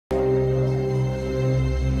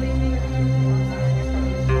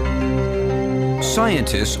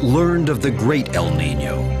Scientists learned of the Great El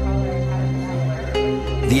Nino,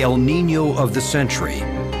 the El Nino of the century,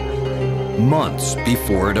 months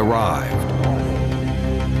before it arrived.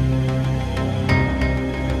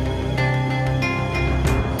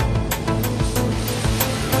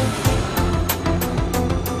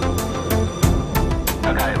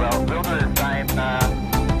 Okay, well, we'll do the same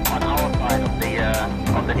on our side of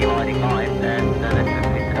the dividing line, and let's just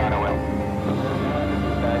fix it out well.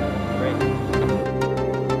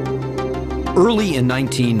 Early in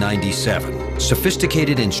 1997,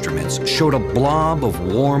 sophisticated instruments showed a blob of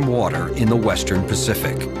warm water in the western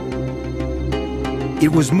Pacific.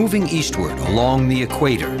 It was moving eastward along the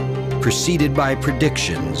equator, preceded by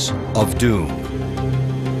predictions of doom.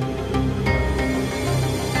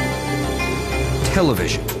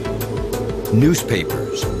 Television,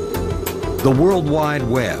 newspapers, the World Wide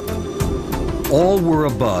Web, all were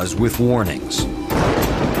abuzz with warnings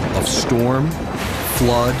of storm,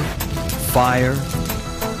 flood, fire,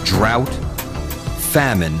 drought,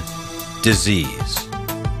 famine, disease.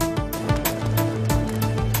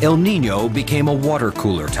 El Nino became a water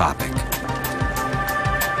cooler topic,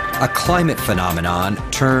 a climate phenomenon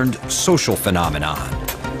turned social phenomenon.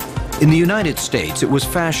 In the United States, it was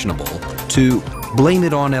fashionable to blame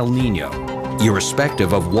it on El Nino,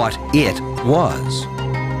 irrespective of what it was.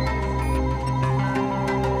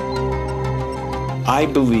 I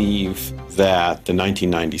believe that the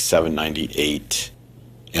 1997-98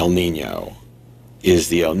 El Nino is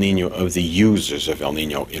the El Nino of the users of El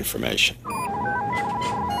Nino information.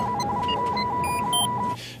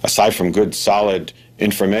 Aside from good, solid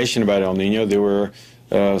information about El Nino, there were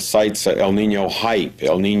sites, El Nino Hype,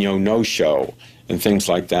 El Nino No-Show, and things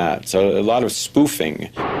like that. So a lot of spoofing.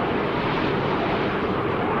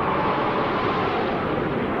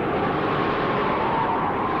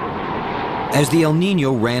 As the El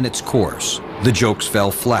Nino ran its course, the jokes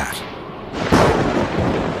fell flat.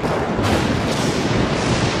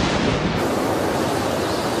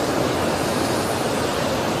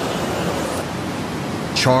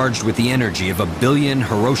 Charged with the energy of 1 billion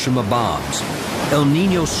Hiroshima bombs, El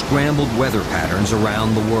Nino scrambled weather patterns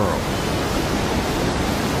around the world.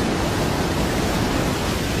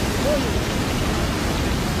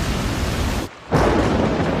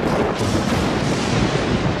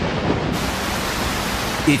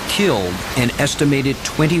 It killed an estimated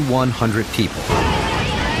 2,100 people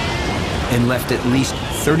and left at least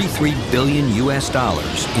 $33 billion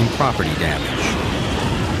in property damage.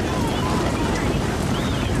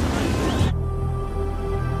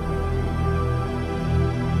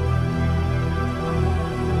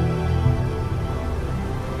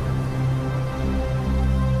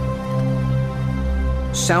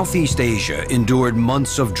 Southeast Asia endured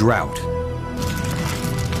months of drought.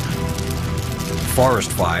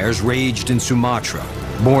 Forest fires raged in Sumatra,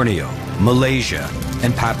 Borneo, Malaysia,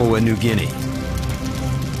 and Papua New Guinea.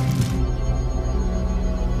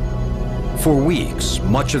 For weeks,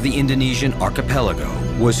 much of the Indonesian archipelago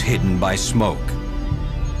was hidden by smoke.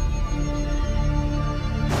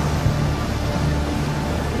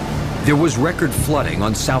 There was record flooding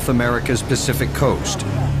on South America's Pacific coast,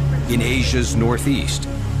 in Asia's northeast,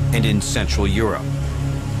 and in Central Europe.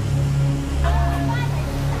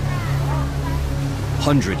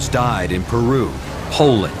 Hundreds died in Peru,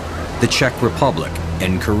 Poland, the Czech Republic,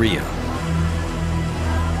 and Korea.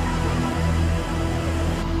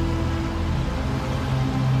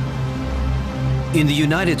 In the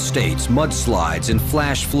United States, mudslides and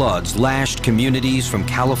flash floods lashed communities from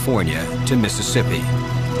California to Mississippi.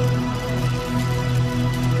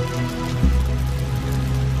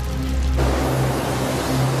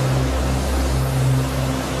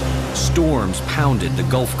 Storms pounded the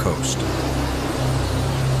Gulf Coast.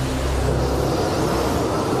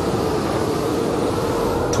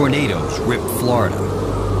 Tornadoes ripped Florida.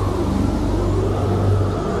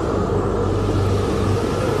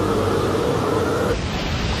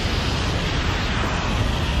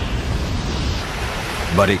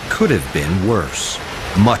 But it could have been worse,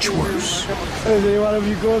 much worse.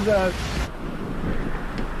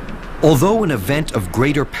 Although an event of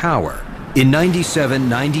greater power, in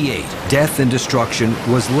 97-98, death and destruction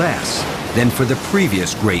was less than for the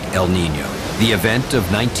previous Great El Nino, the event of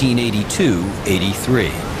 1982-83.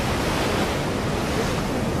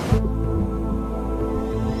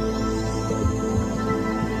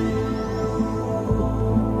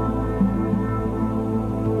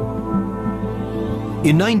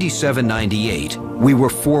 In 97-98, we were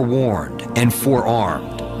forewarned and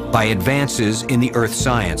forearmed by advances in the earth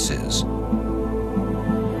sciences.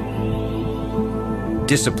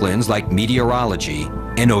 Disciplines like meteorology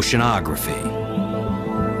and oceanography.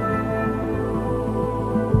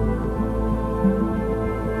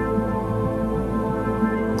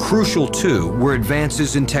 Crucial, too, were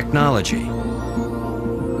advances in technology.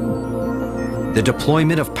 The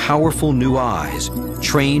deployment of powerful new eyes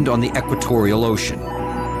trained on the equatorial ocean.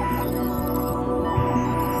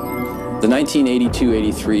 The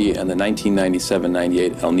 1982-83 and the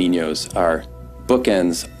 1997-98 El Niños are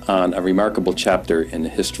bookends on a remarkable chapter in the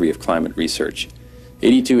history of climate research.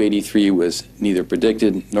 82-83 was neither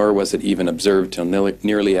predicted nor was it even observed till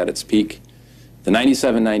nearly at its peak. The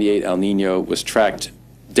 97-98 El Niño was tracked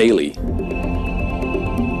daily.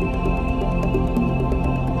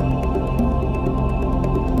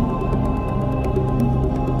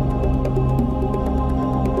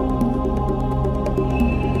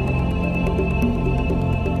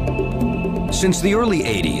 Since the early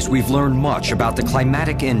 80s, we've learned much about the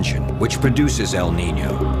climatic engine which produces El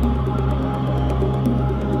Nino.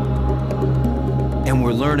 And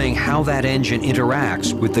we're learning how that engine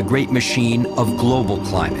interacts with the great machine of global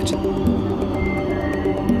climate.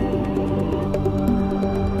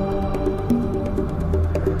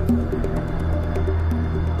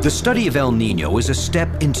 The study of El Nino is a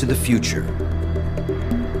step into the future.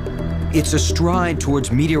 It's a stride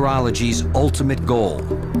towards meteorology's ultimate goal: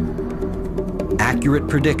 accurate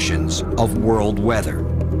predictions of world weather.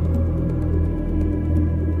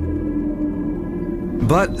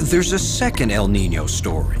 But there's a second El Nino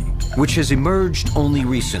story, which has emerged only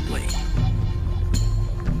recently.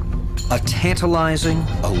 A tantalizing,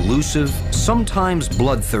 elusive, sometimes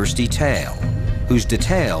bloodthirsty tale, whose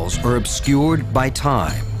details are obscured by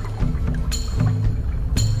time.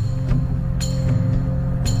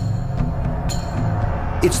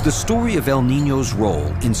 It's the story of El Niño's role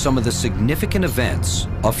in some of the significant events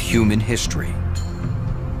of human history.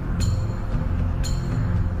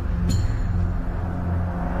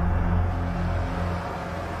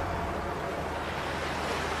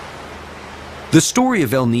 The story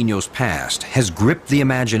of El Niño's past has gripped the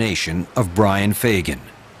imagination of Brian Fagan,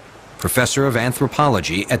 professor of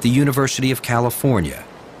anthropology at the University of California,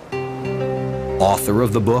 author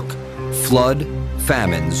of the book Flood,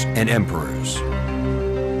 Famines, and Emperors.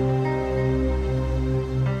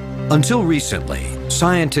 Until recently,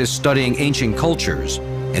 scientists studying ancient cultures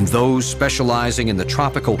and those specializing in the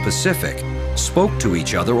tropical Pacific spoke to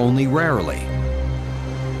each other only rarely.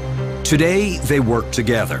 Today, they work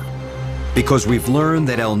together because we've learned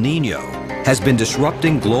that El Nino has been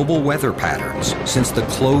disrupting global weather patterns since the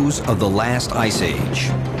close of the last ice age.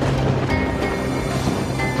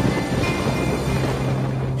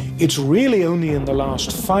 It's really only in the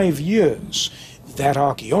last 5 years that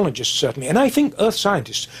archaeologists certainly, and I think earth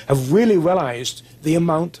scientists, have really realized the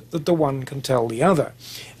amount that the one can tell the other.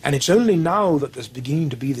 And it's only now that there's beginning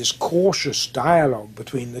to be this cautious dialogue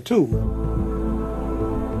between the two.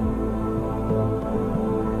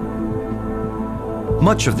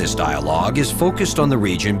 Much of this dialogue is focused on the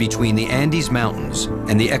region between the Andes Mountains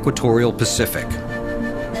and the equatorial Pacific,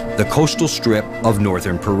 the coastal strip of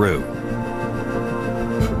northern Peru.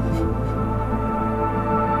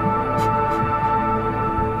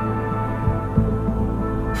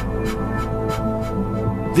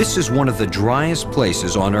 This is one of the driest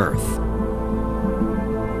places on Earth.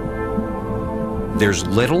 There's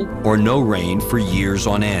little or no rain for years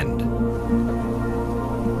on end.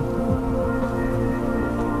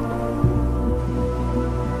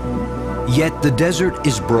 Yet the desert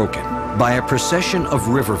is broken by a procession of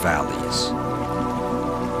river valleys.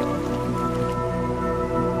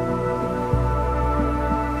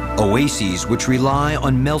 Oases which rely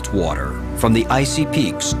on meltwater from the icy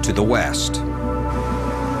peaks to the west.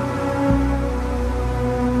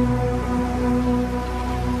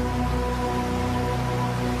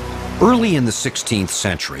 Early in the 16th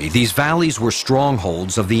century, these valleys were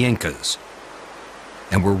strongholds of the Incas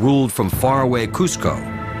and were ruled from faraway Cusco,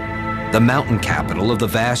 the mountain capital of the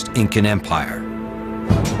vast Incan Empire.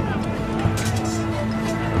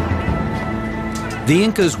 The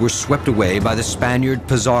Incas were swept away by the Spaniard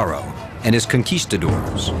Pizarro and his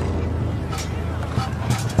conquistadors.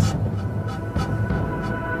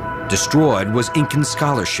 Destroyed was Incan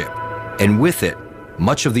scholarship, and with it,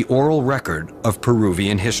 much of the oral record of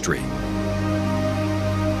Peruvian history.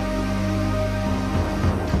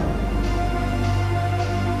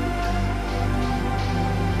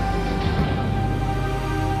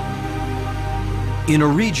 In a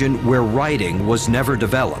region where writing was never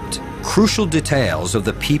developed, crucial details of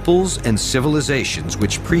the peoples and civilizations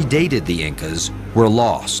which predated the Incas were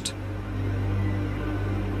lost.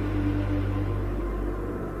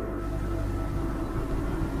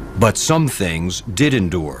 But some things did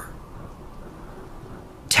endure.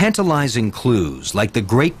 Tantalizing clues like the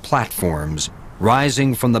great platforms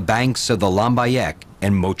rising from the banks of the Lambayeque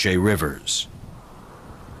and Moche rivers.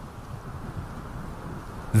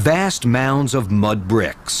 Vast mounds of mud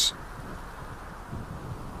bricks.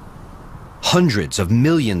 Hundreds of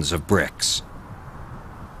millions of bricks.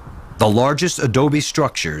 The largest adobe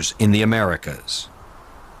structures in the Americas.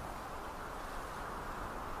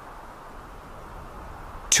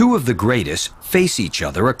 Two of the greatest face each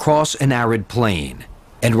other across an arid plain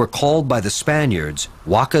and were called by the Spaniards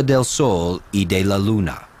Huaca del Sol y de la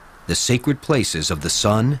Luna, the sacred places of the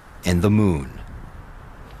sun and the moon.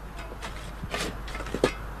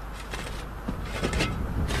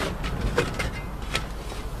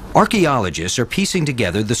 Archaeologists are piecing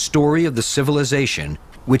together the story of the civilization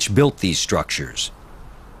which built these structures.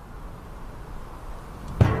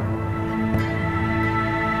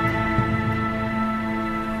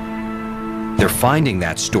 They're finding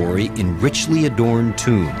that story in richly adorned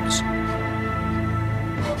tombs.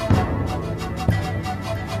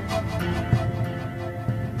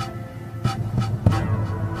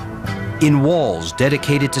 In walls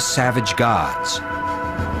dedicated to savage gods.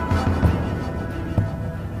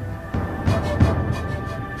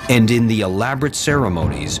 And in the elaborate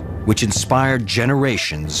ceremonies which inspired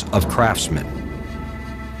generations of craftsmen.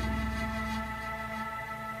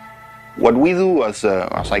 What we do as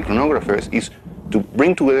iconographers is to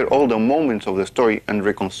bring together all the moments of the story and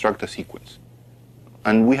reconstruct a sequence.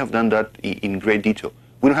 And we have done that in great detail.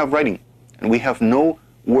 We don't have writing, and we have no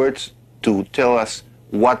words to tell us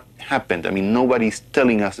what happened. I mean, nobody's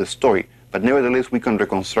telling us the story, but nevertheless we can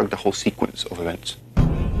reconstruct the whole sequence of events.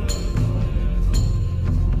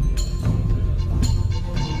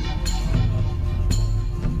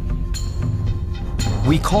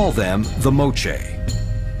 We call them the Moche,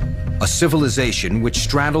 a civilization which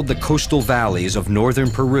straddled the coastal valleys of northern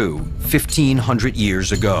Peru 1,500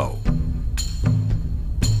 years ago.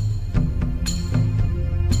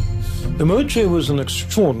 The Moche was an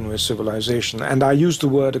extraordinary civilization, and I use the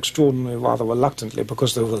word extraordinary rather reluctantly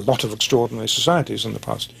because there were a lot of extraordinary societies in the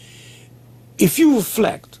past. If you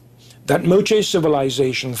reflect that Moche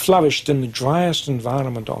civilization flourished in the driest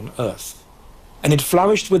environment on Earth, and it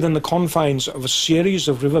flourished within the confines of a series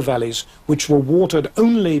of river valleys which were watered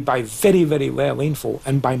only by very, very rare rainfall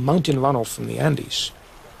and by mountain runoff from the Andes.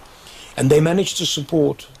 And they managed to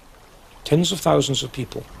support tens of thousands of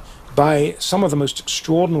people by some of the most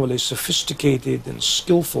extraordinarily sophisticated and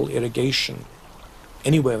skillful irrigation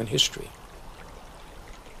anywhere in history.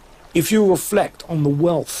 If you reflect on the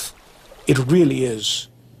wealth, it really is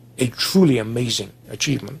a truly amazing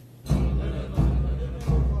achievement.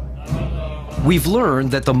 We've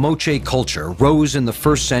learned that the Moche culture rose in the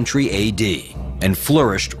 1st century AD and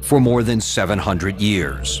flourished for more than 700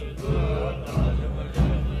 years.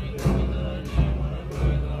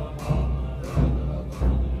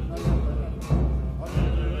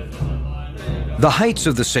 The heights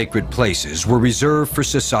of the sacred places were reserved for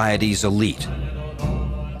society's elite,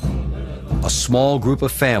 a small group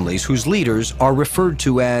of families whose leaders are referred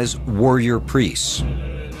to as warrior priests.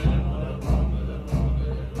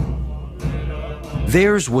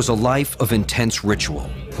 Theirs was a life of intense ritual.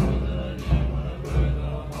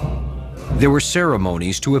 There were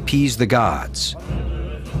ceremonies to appease the gods,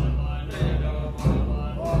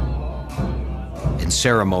 and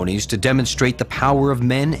ceremonies to demonstrate the power of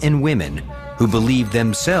men and women who believed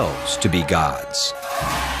themselves to be gods.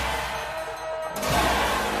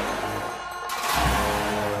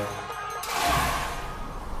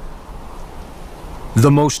 The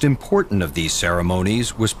most important of these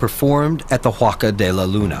ceremonies was performed at the Huaca de la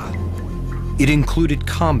Luna. It included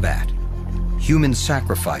combat, human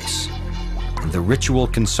sacrifice, and the ritual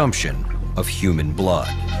consumption of human blood.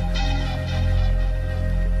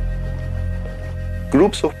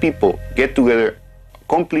 Groups of people get together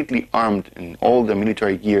completely armed in all the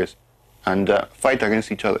military gears and fight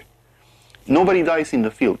against each other. Nobody dies in the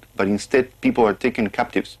field, but instead people are taken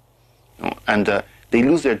captives. And they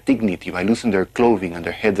lose their dignity by losing their clothing and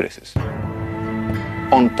their headdresses.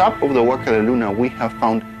 On top of the Huaca de la Luna, we have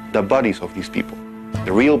found the bodies of these people,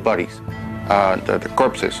 the real bodies, the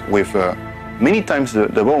corpses, with many times the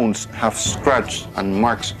bones have scratches and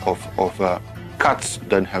marks of cuts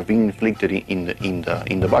that have been inflicted in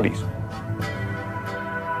the bodies.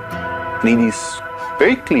 And it is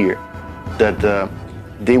very clear that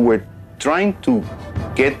they were trying to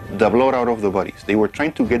get the blood out of the bodies. They were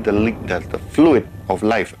trying to get the fluid of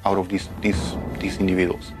life out of these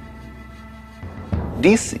individuals.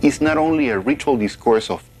 This is not only a ritual discourse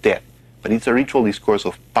of death, but it's a ritual discourse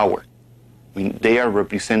of power. I mean, they are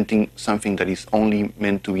representing something that is only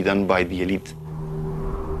meant to be done by the elite.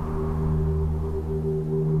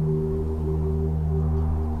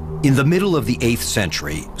 In the middle of the 8th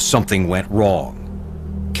century, something went wrong,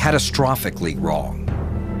 catastrophically wrong.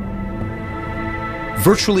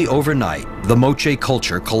 Virtually overnight, the Moche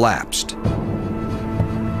culture collapsed.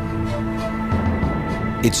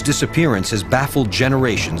 Its disappearance has baffled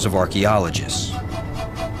generations of archaeologists.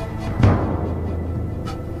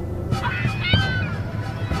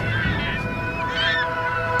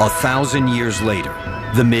 A 1,000 years later,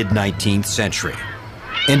 the mid-19th century,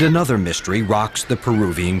 and another mystery rocks the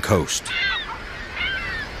Peruvian coast.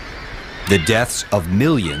 The deaths of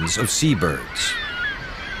millions of seabirds.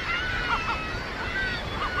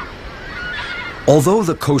 Although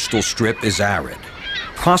the coastal strip is arid,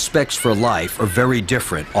 prospects for life are very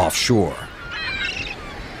different offshore.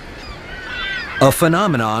 A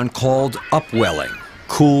phenomenon called upwelling,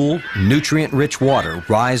 cool, nutrient-rich water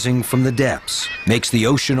rising from the depths, makes the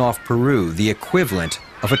ocean off Peru the equivalent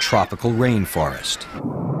of a tropical rainforest.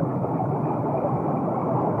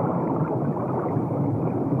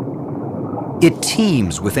 It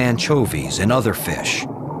teems with anchovies and other fish,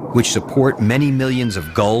 which support many millions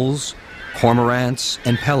of gulls, cormorants,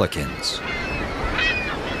 and pelicans.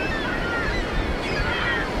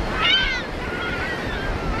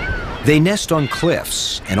 They nest on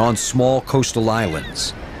cliffs and on small coastal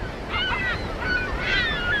islands.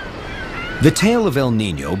 The tale of El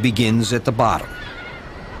Nino begins at the bottom,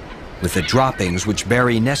 with the droppings which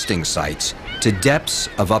bury nesting sites to depths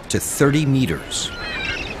of up to 30 meters.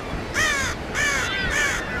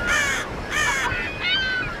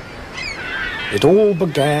 It all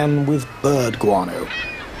began with bird guano.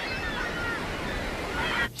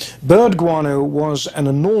 Bird guano was an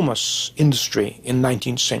enormous industry in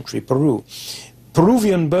 19th century Peru.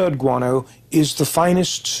 Peruvian bird guano is the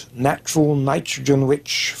finest natural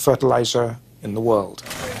nitrogen-rich fertilizer in the world.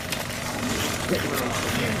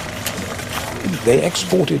 They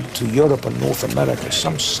exported to Europe and North America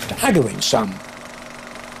some staggering sum,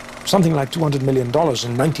 something like $200 million in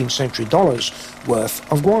 19th century dollars worth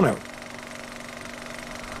of guano.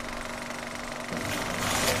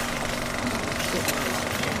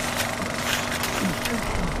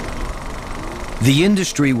 The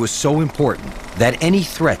industry was so important that any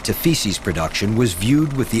threat to feces production was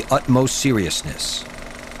viewed with the utmost seriousness.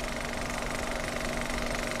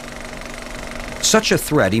 Such a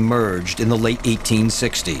threat emerged in the late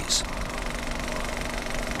 1860s.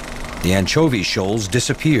 The anchovy shoals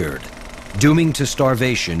disappeared, dooming to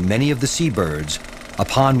starvation many of the seabirds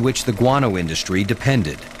upon which the guano industry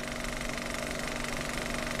depended.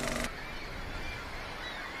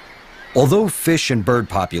 Although fish and bird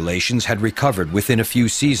populations had recovered within a few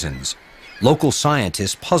seasons, local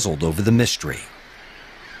scientists puzzled over the mystery.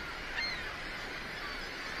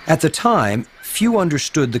 At the time, few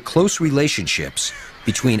understood the close relationships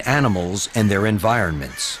between animals and their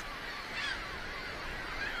environments.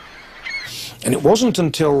 And it wasn't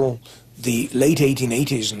until the late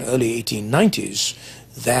 1880s and early 1890s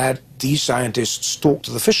that these scientists talked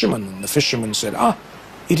to the fishermen, and the fishermen said,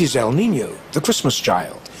 it is El Nino, the Christmas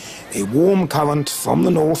child. A warm current from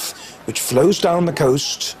the north which flows down the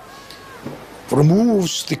coast,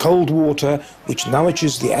 removes the cold water which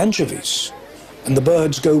nourishes the anchovies, and the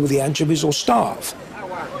birds go with the anchovies or starve.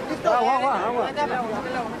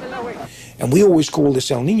 And we always call this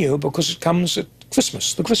El Nino because it comes at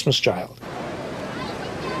Christmas, the Christmas child.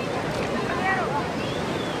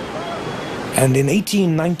 And in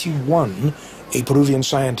 1891, a Peruvian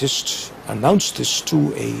scientist announced this to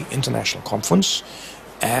an international conference,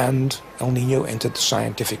 and El Nino entered the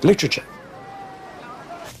scientific literature.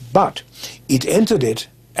 But it entered it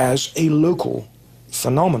as a local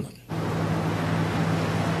phenomenon.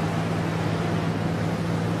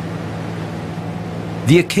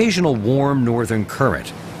 The occasional warm northern current,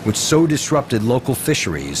 which so disrupted local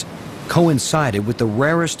fisheries, coincided with the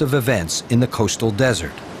rarest of events in the coastal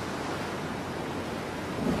desert: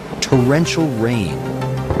 torrential rain.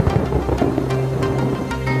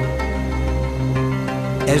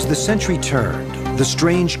 As the century turned, the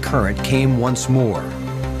strange current came once more,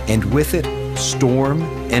 and with it, storm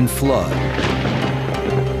and flood.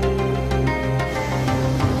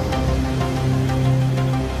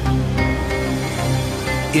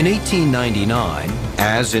 In 1899,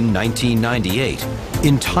 as in 1998,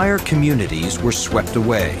 entire communities were swept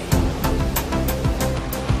away.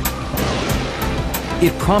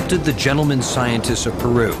 It prompted the gentleman scientists of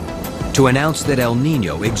Peru to announce that El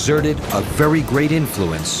Nino exerted a very great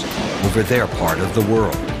influence over their part of the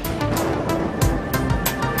world.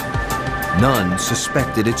 None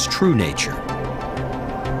suspected its true nature,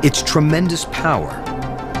 its tremendous power,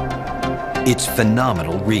 its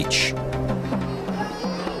phenomenal reach.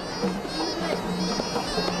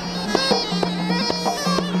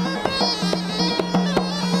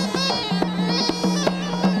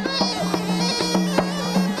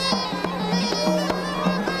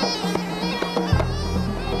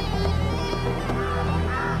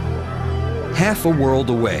 Half a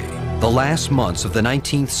world away, the last months of the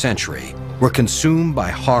 19th century were consumed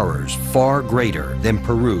by horrors far greater than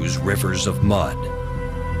Peru's rivers of mud.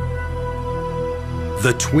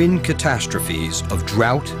 The twin catastrophes of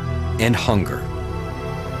drought and hunger.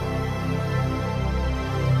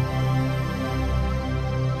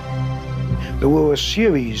 There were a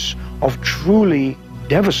series of truly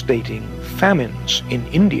devastating famines in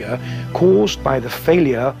India caused by the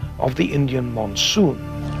failure of the Indian monsoon.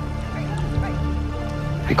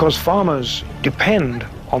 Because farmers depend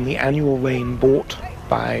on the annual rain brought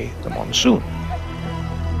by the monsoon.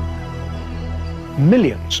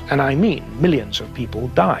 Millions, and I mean millions of people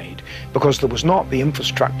died because there was not the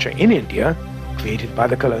infrastructure in India, created by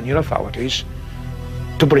the colonial authorities,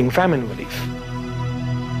 to bring famine relief.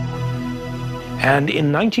 And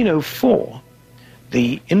in 1904,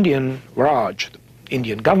 the Indian Raj, the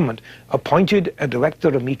Indian government, appointed a director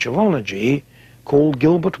of meteorology called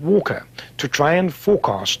Gilbert Walker to try and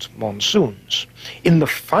forecast monsoons. In the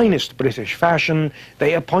finest British fashion,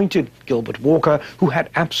 they appointed Gilbert Walker, who had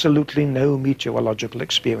absolutely no meteorological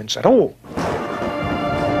experience at all.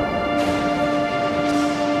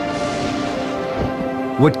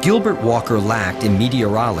 What Gilbert Walker lacked in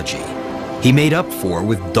meteorology, he made up for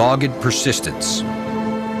with dogged persistence.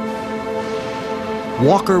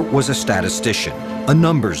 Walker was a statistician, a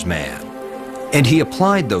numbers man, and he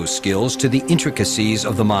applied those skills to the intricacies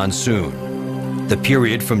of the monsoon, the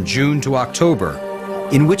period from June to October,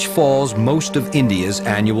 in which falls most of India's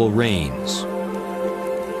annual rains.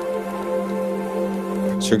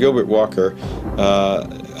 Sir Gilbert Walker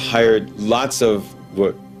hired lots of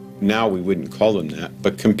what now we wouldn't call them that,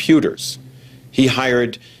 but computers. He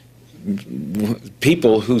hired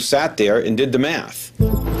people who sat there and did the math.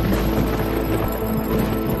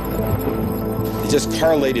 He just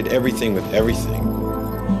correlated everything with everything,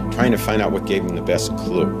 trying to find out what gave him the best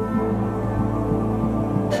clue.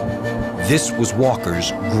 This was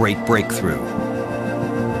Walker's great breakthrough.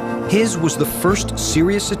 His was the first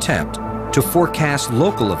serious attempt to forecast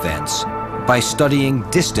local events by studying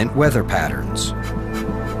distant weather patterns.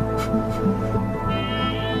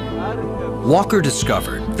 Walker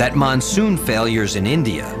discovered that monsoon failures in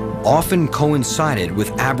India often coincided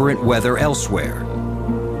with aberrant weather elsewhere.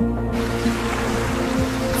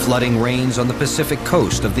 Flooding rains on the Pacific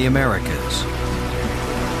coast of the Americas.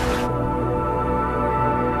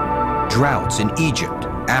 Droughts in Egypt,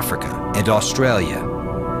 Africa, and Australia.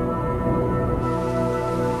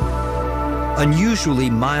 Unusually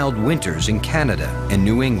mild winters in Canada and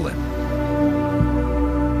New England.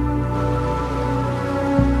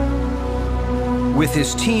 With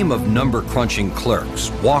his team of number-crunching clerks,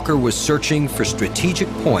 Walker was searching for strategic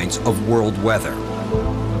points of world weather.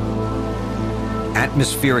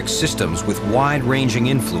 Atmospheric systems with wide-ranging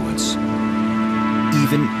influence,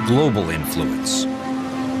 even global influence.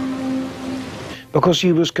 Because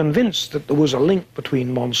he was convinced that there was a link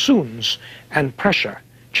between monsoons and pressure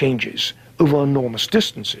changes over enormous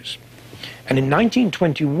distances. And in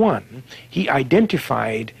 1921, he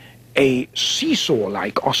identified a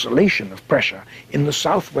seesaw-like oscillation of pressure in the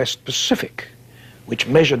southwest Pacific, which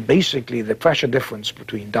measured basically the pressure difference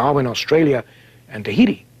between Darwin, Australia, and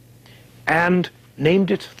Tahiti, and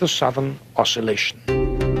named it the Southern Oscillation.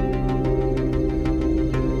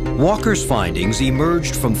 Walker's findings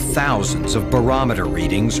emerged from thousands of barometer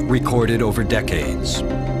readings recorded over decades.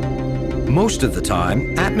 Most of the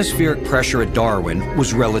time, atmospheric pressure at Darwin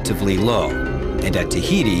was relatively low, and at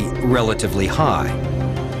Tahiti, relatively high.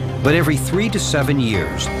 But every 3 to 7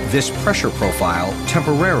 years, this pressure profile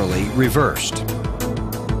temporarily reversed.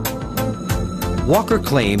 Walker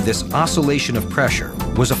claimed this oscillation of pressure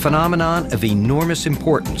was a phenomenon of enormous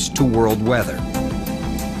importance to world weather,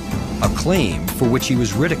 a claim for which he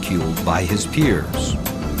was ridiculed by his peers.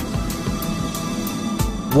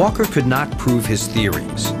 Walker could not prove his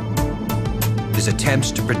theories. His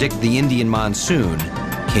attempts to predict the Indian monsoon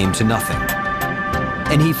came to nothing.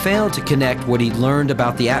 And he failed to connect what he'd learned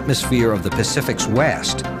about the atmosphere of the Pacific's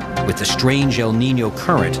west with the strange El Nino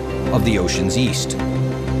current of the ocean's east.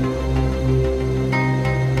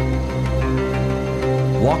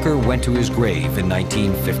 Walker went to his grave in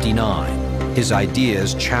 1959, his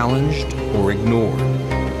ideas challenged or ignored.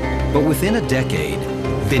 But within a decade,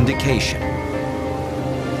 vindication.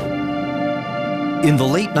 In the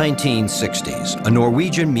late 1960s, a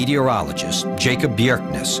Norwegian meteorologist, Jacob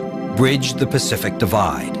Bjerknes, bridged the Pacific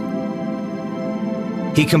Divide.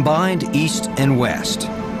 He combined east and west,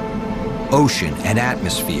 ocean and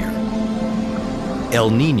atmosphere,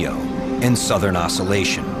 El Nino and Southern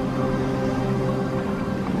Oscillation.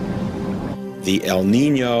 The El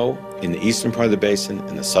Nino in the eastern part of the basin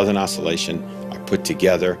and the Southern Oscillation are put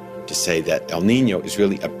together to say that El Nino is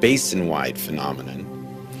really a basin-wide phenomenon.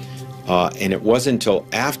 And it wasn't until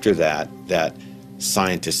after that that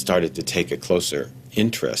scientists started to take a closer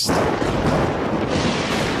interest.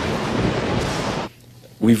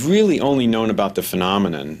 We've really only known about the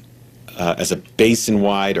phenomenon as a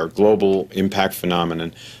basin-wide or global impact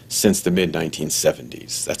phenomenon since the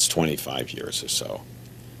mid-1970s. That's 25 years or so.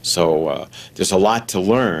 So there's a lot to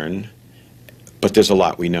learn, but there's a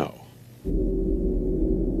lot we know.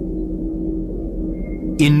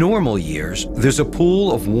 In normal years, there's a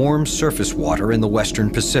pool of warm surface water in the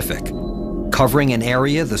Western Pacific, covering an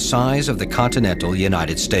area the size of the continental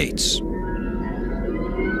United States.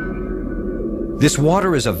 This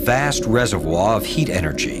water is a vast reservoir of heat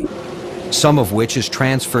energy, some of which is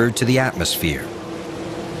transferred to the atmosphere.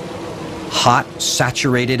 Hot,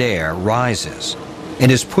 saturated air rises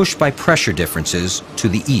and is pushed by pressure differences to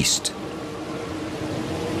the east.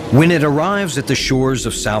 When it arrives at the shores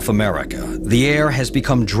of South America, the air has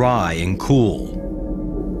become dry and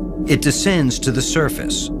cool. It descends to the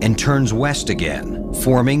surface and turns west again,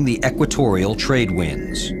 forming the equatorial trade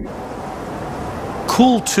winds.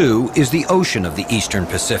 Cool, too, is the ocean of the Eastern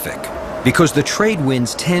Pacific, because the trade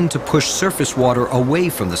winds tend to push surface water away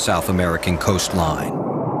from the South American coastline.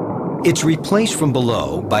 It's replaced from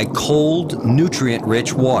below by cold,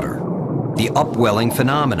 nutrient-rich water, the upwelling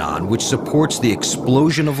phenomenon which supports the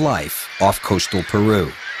explosion of life off coastal Peru.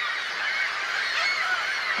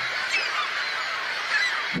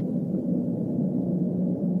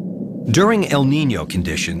 During El Nino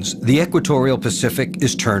conditions, the equatorial Pacific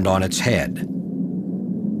is turned on its head.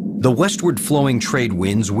 The westward flowing trade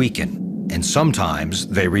winds weaken, and sometimes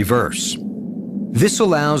they reverse. This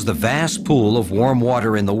allows the vast pool of warm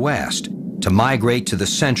water in the west to migrate to the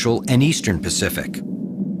central and eastern Pacific.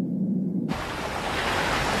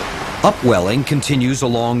 Upwelling continues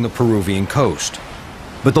along the Peruvian coast,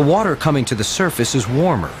 but the water coming to the surface is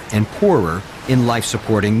warmer and poorer in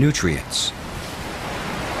life-supporting nutrients.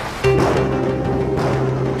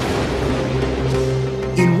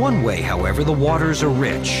 In one way, however, the waters are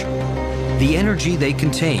rich. The energy they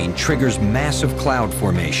contain triggers massive cloud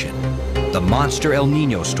formation, the monster El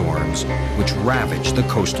Nino storms which ravage the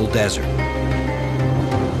coastal desert.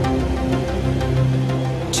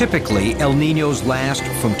 Typically, El Ninos last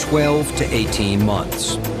from 12 to 18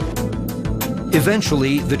 months.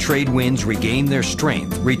 Eventually, the trade winds regain their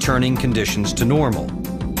strength, returning conditions to normal,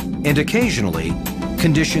 and occasionally,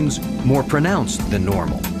 conditions more pronounced than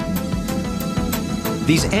normal.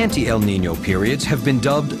 These anti-El Nino periods have been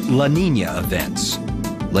dubbed La Nina events.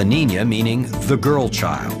 La Nina meaning the girl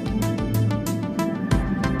child.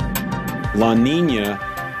 La Nina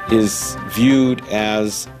is viewed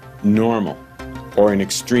as normal, or an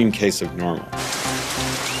extreme case of normal.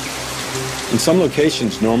 In some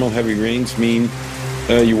locations, normal heavy rains mean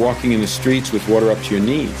you're walking in the streets with water up to your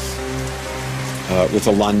knees. With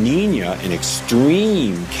a La Nina, an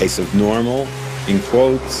extreme case of normal, in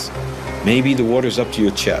quotes, maybe the water's up to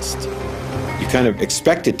your chest. You kind of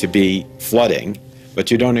expect it to be flooding,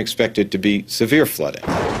 but you don't expect it to be severe flooding.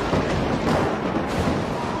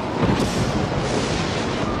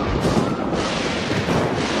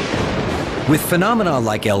 With phenomena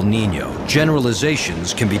like El Nino,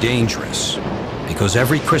 generalizations can be dangerous because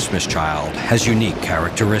every Christmas child has unique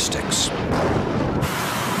characteristics.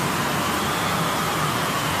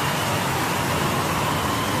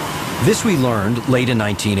 This we learned late in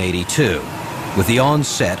 1982 with the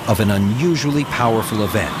onset of an unusually powerful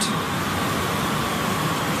event,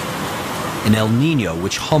 an El Nino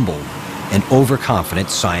which humbled an overconfident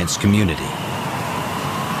science community.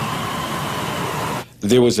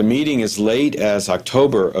 There was a meeting as late as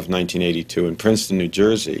October of 1982 in Princeton, New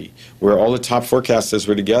Jersey, where all the top forecasters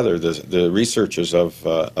were together, the researchers of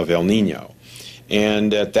El Nino.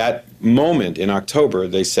 And at that moment in October,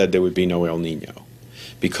 they said there would be no El Nino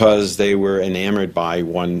because they were enamored by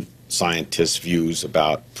one scientist's views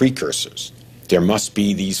about precursors. There must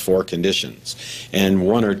be these four conditions, and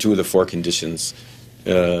one or two of the four conditions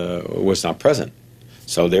was not present.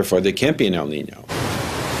 So therefore, there can't be an El Nino.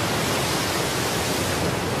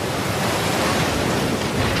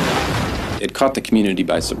 It caught the community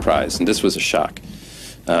by surprise, and this was a shock.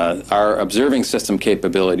 Our observing system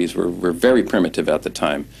capabilities were very primitive at the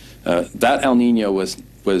time. That El Nino was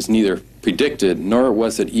neither predicted nor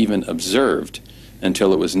was it even observed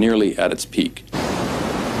until it was nearly at its peak.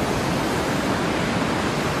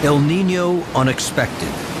 El Nino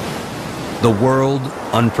unexpected, the world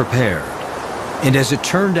unprepared, and as it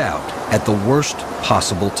turned out, at the worst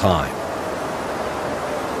possible time.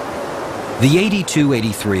 The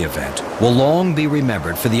 82-83 event will long be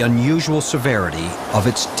remembered for the unusual severity of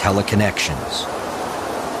its teleconnections.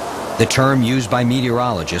 the term used by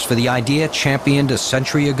meteorologists for the idea championed a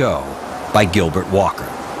century ago by Gilbert Walker.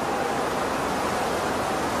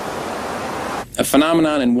 A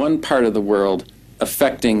phenomenon in one part of the world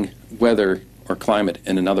affecting weather or climate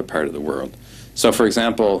in another part of the world. So, for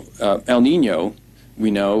example, El Nino, we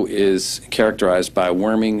know, is characterized by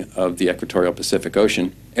warming of the equatorial Pacific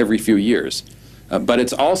Ocean every few years. But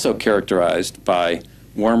it's also characterized by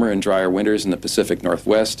warmer and drier winters in the Pacific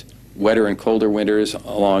Northwest, wetter and colder winters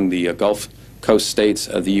along the Gulf Coast states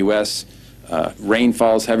of the U.S.,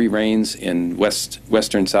 rainfalls, heavy rains in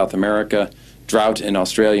western South America, drought in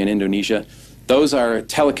Australia and Indonesia. Those are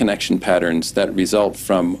teleconnection patterns that result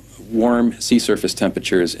from warm sea surface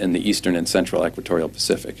temperatures in the eastern and central equatorial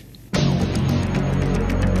Pacific.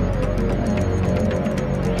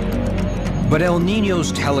 But El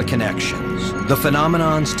Niño's teleconnections, the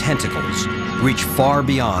phenomenon's tentacles, reach far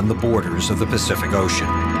beyond the borders of the Pacific Ocean.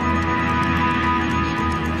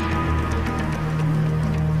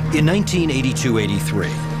 In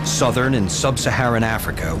 1982-83, southern and sub-Saharan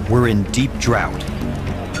Africa were in deep drought,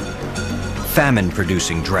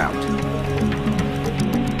 famine-producing drought.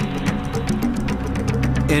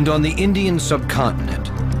 And on the Indian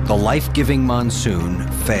subcontinent, the life-giving monsoon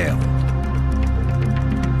failed.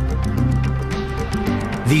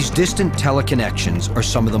 These distant teleconnections are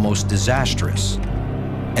some of the most disastrous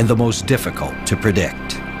and the most difficult to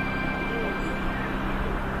predict.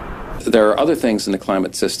 There are other things in the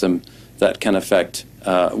climate system that can affect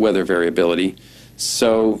weather variability,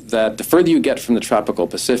 so that the further you get from the tropical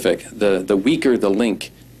Pacific, the weaker the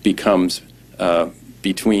link becomes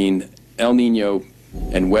between El Nino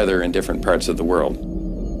and weather in different parts of the world.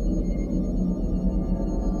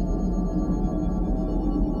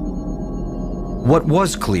 What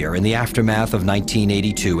was clear in the aftermath of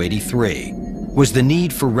 1982-83 was the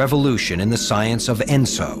need for revolution in the science of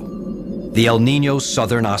ENSO, the El Nino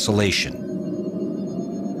Southern Oscillation,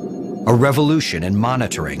 a revolution in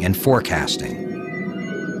monitoring and forecasting.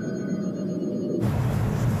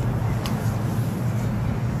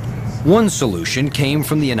 One solution came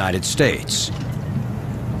from the United States,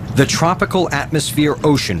 the Tropical Atmosphere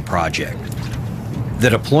Ocean Project, the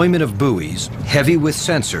deployment of buoys heavy with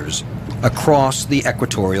sensors across the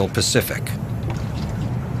equatorial Pacific.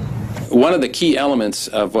 One of the key elements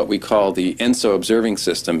of what we call the ENSO observing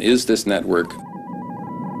system is this network,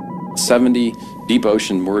 70 deep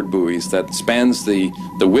ocean moored buoys that spans the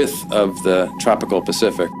width of the tropical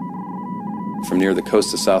Pacific from near the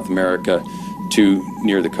coast of South America to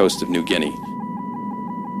near the coast of New Guinea.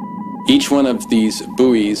 Each one of these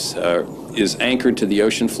buoys is anchored to the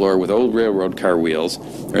ocean floor with old railroad car wheels.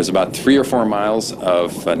 There's about 3 or 4 miles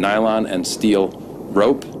of nylon and steel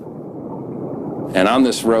rope. And on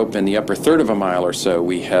this rope, in the upper third of a mile or so,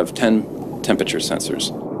 we have 10 temperature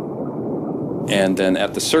sensors. And then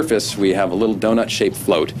at the surface, we have a little donut-shaped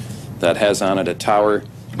float that has on it a tower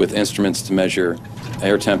with instruments to measure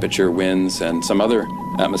air temperature, winds, and some other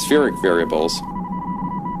atmospheric variables.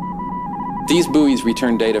 These buoys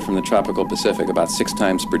return data from the tropical Pacific about 6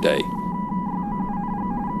 times per day.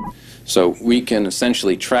 So we can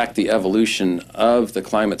essentially track the evolution of the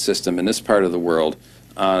climate system in this part of the world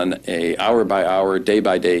on an hour-by-hour,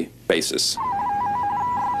 day-by-day basis.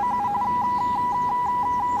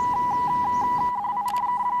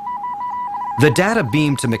 The data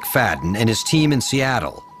beamed to McFadden and his team in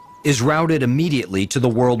Seattle is routed immediately to the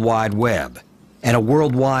World Wide Web and a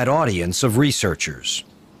worldwide audience of researchers.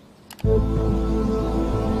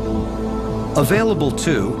 Available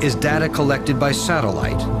too is data collected by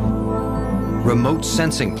satellite, remote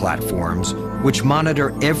sensing platforms which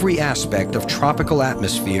monitor every aspect of tropical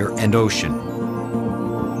atmosphere and ocean.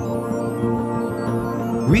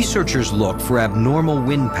 Researchers look for abnormal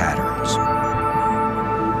wind patterns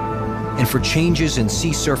and for changes in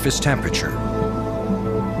sea surface temperature,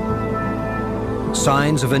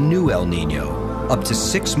 signs of a new El Nino up to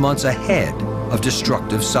 6 months ahead of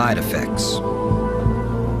destructive side effects.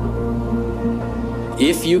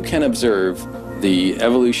 If you can observe the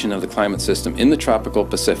evolution of the climate system in the tropical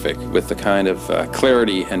Pacific with the kind of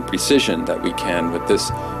clarity and precision that we can with this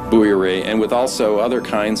buoy array and with also other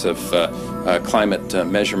kinds of climate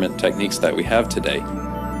measurement techniques that we have today,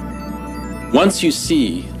 once you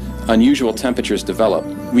see unusual temperatures develop,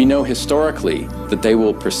 we know historically that they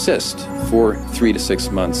will persist for 3 to 6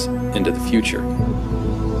 months into the future.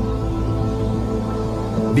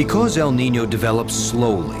 Because El Nino develops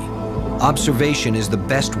slowly, observation is the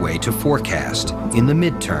best way to forecast in the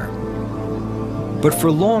midterm. But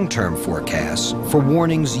for long-term forecasts, for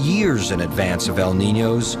warnings years in advance of El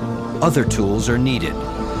Ninos, other tools are needed.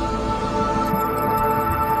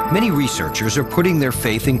 Many researchers are putting their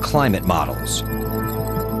faith in climate models.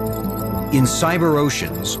 in cyber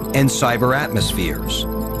oceans and cyber atmospheres.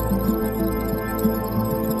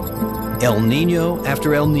 El Nino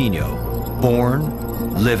after El Nino,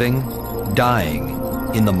 born, living, dying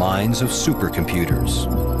in the minds of supercomputers.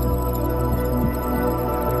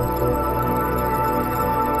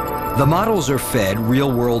 The models are fed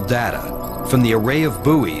real-world data from the array of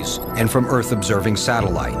buoys and from Earth-observing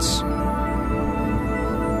satellites.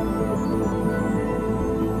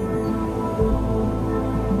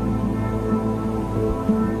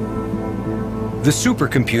 The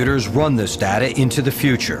supercomputers run this data into the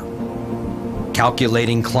future,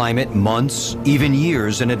 calculating climate months, even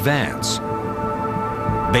years in advance,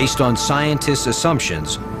 based on scientists'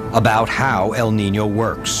 assumptions about how El Nino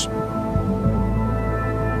works.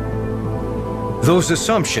 Those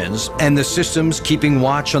assumptions and the systems keeping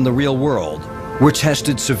watch on the real world were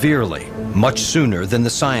tested severely, much sooner than the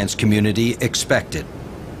science community expected.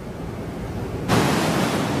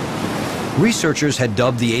 Researchers had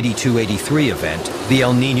dubbed the 82-83 event the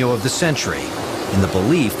El Nino of the century, in the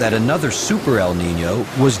belief that another super El Nino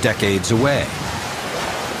was decades away.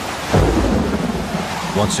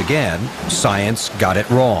 Once again, science got it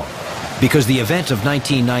wrong, because the event of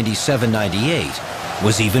 1997-98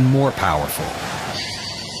 was even more powerful.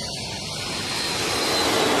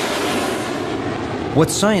 What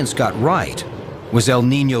science got right was El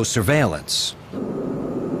Nino surveillance.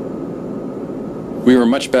 We were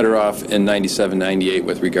much better off in 97-98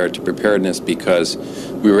 with regard to preparedness because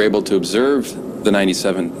we were able to observe the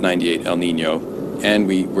 97-98 El Nino, and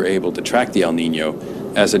we were able to track the El Nino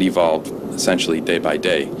as it evolved essentially day by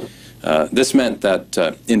day. This meant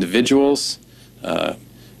that individuals,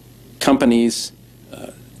 companies,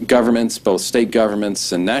 governments, both state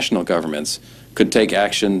governments and national governments, could take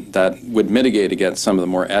action that would mitigate against some of the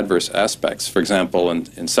more adverse aspects. For example,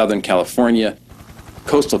 in Southern California,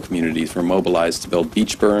 coastal communities were mobilized to build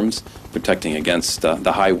beach berms, protecting against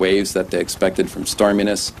the high waves that they expected from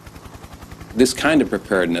storminess. This kind of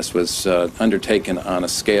preparedness was undertaken on a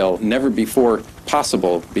scale never before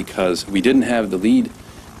possible because we didn't have the lead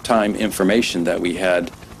time information that we had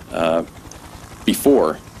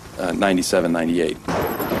before 97-98.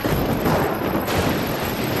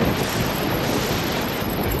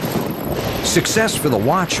 Success for the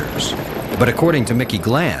watchers, but according to Mickey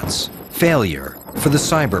Glantz, failure for the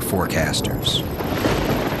cyber forecasters.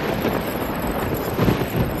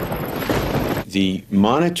 The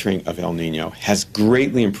monitoring of El Nino has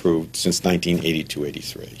greatly improved since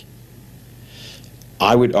 1982-83.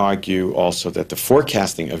 I would argue also that the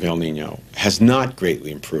forecasting of El Nino has not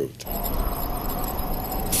greatly improved.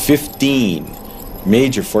 15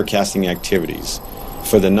 major forecasting activities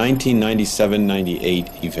for the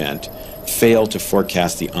 1997-98 event failed to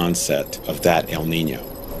forecast the onset of that El Nino.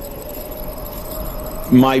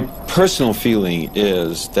 My personal feeling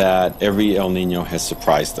is that every El Nino has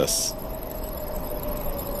surprised us.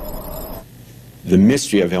 The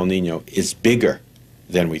mystery of El Nino is bigger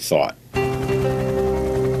than we thought.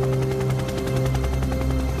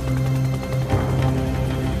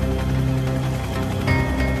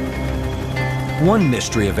 One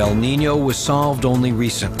mystery of El Nino was solved only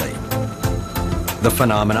recently: the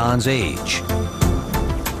phenomenon's age.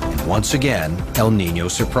 And once again, El Nino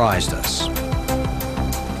surprised us.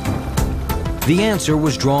 The answer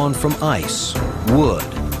was drawn from ice, wood,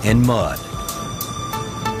 and mud.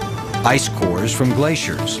 Ice cores from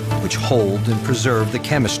glaciers, which hold and preserve the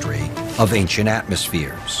chemistry of ancient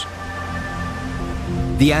atmospheres.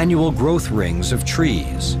 The annual growth rings of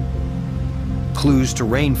trees, clues to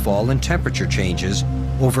rainfall and temperature changes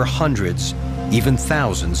over hundreds, even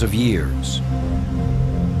thousands of years.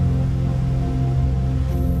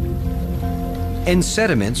 And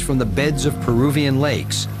sediments from the beds of Peruvian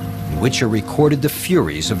lakes, in which are recorded the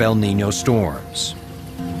furies of El Nino storms.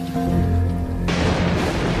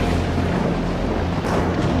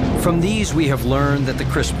 From these, we have learned that the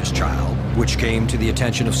Christmas child, which came to the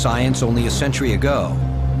attention of science only a century ago,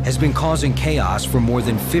 has been causing chaos for more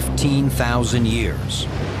than 15,000 years.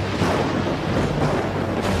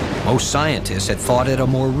 Most scientists had thought it a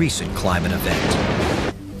more recent climate event.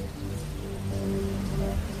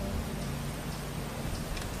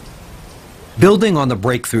 Building on the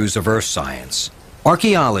breakthroughs of Earth science,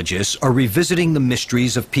 archaeologists are revisiting the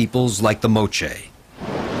mysteries of peoples like the Moche.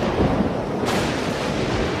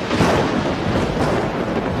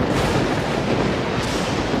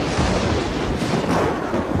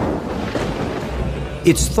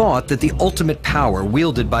 It's thought that the ultimate power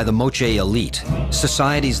wielded by the Moche elite,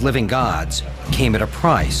 society's living gods, came at a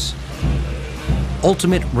price: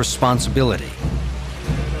 ultimate responsibility.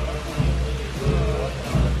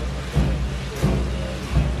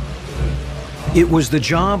 It was the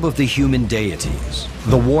job of the human deities,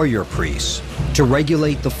 the warrior priests, to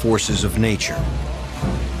regulate the forces of nature.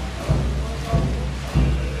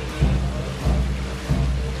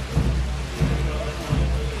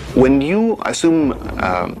 When you assume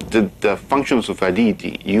the functions of a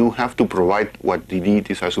deity, you have to provide what the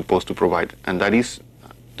deities are supposed to provide, and that is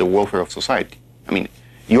the welfare of society. I mean,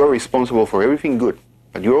 you are responsible for everything good,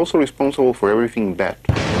 but you're also responsible for everything bad.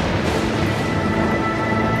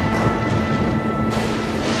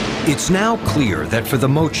 It's now clear that for the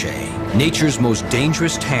Moche, nature's most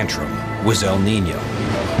dangerous tantrum was El Nino.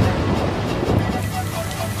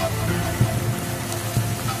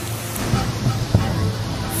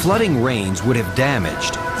 Flooding rains would have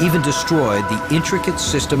damaged, even destroyed the intricate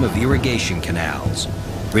system of irrigation canals,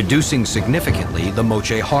 reducing significantly the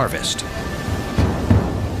Moche harvest.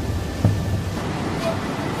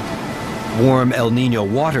 Warm El Nino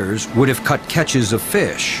waters would have cut catches of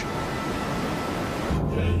fish.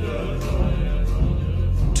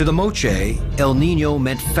 To the Moche, El Nino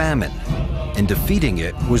meant famine, and defeating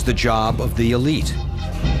it was the job of the elite.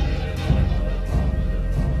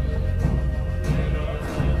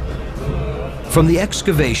 From the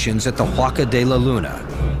excavations at the Huaca de la Luna,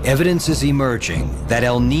 evidence is emerging that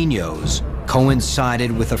El Niños coincided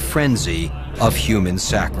with a frenzy of human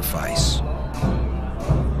sacrifice.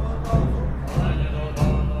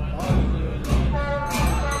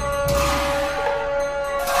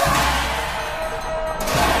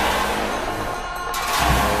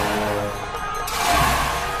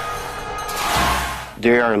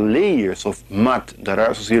 There are layers of mud that are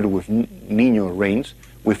associated with Nino rains,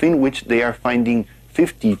 within which they are finding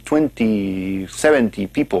 50, 20, 70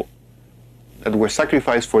 people that were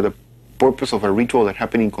sacrificed for the purpose of a ritual that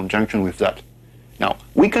happened in conjunction with that. Now,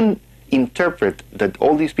 we can interpret that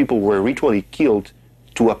all these people were ritually killed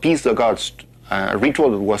to appease the gods, a ritual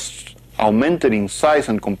that was augmented in size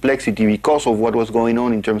and complexity because of what was going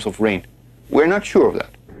on in terms of rain. We're not sure of that.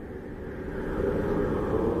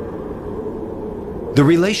 The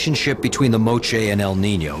relationship between the Moche and El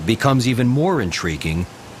Nino becomes even more intriguing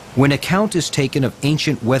when account is taken of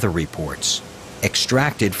ancient weather reports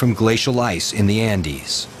extracted from glacial ice in the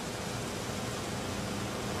Andes.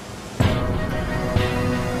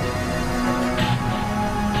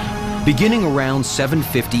 Beginning around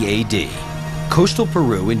 750 AD, coastal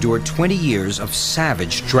Peru endured 20 years of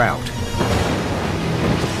savage drought,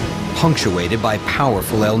 punctuated by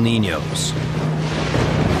powerful El Ninos.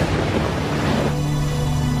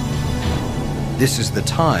 This is the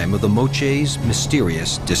time of the Moche's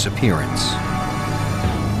mysterious disappearance.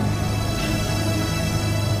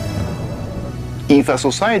 If a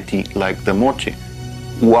society like the Moche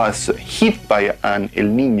was hit by an El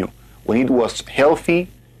Nino when it was healthy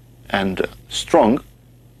and strong,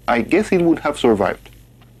 I guess it would have survived.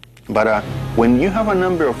 But when you have a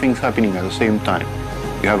number of things happening at the same time,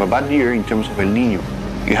 you have a bad year in terms of El Nino,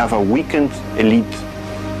 you have a weakened elite.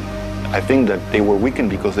 I think that they were weakened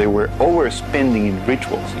because they were overspending in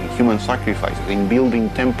rituals, in human sacrifices, in building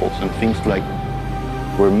temples and things like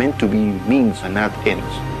were meant to be means and not ends.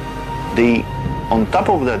 On top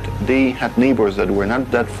of that, they had neighbors that were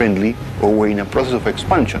not that friendly or were in a process of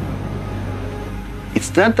expansion.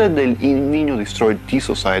 It's not that El Nino destroyed this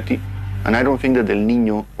society, and I don't think that El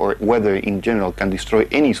Nino or weather in general can destroy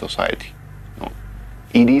any society. No.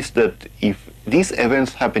 It is that if these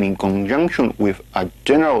events happen in conjunction with a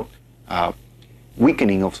general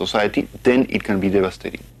weakening of society, then it can be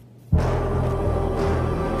devastating.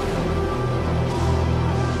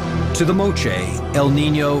 To the Moche, El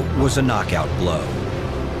Nino was a knockout blow.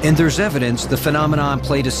 And there's evidence the phenomenon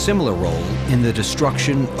played a similar role in the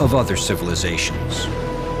destruction of other civilizations.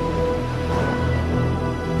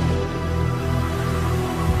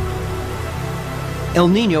 El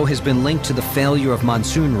Nino has been linked to the failure of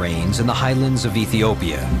monsoon rains in the highlands of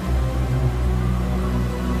Ethiopia.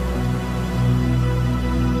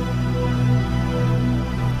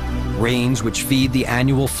 Rains which feed the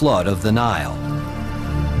annual flood of the Nile.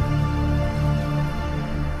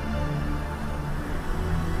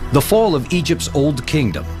 The fall of Egypt's Old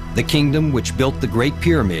Kingdom, the kingdom which built the Great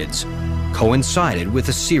Pyramids, coincided with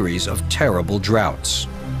a series of terrible droughts.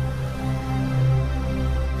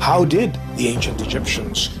 How did the ancient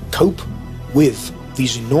Egyptians cope with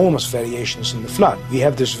these enormous variations in the flood? We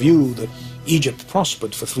have this view that Egypt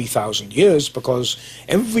prospered for 3,000 years because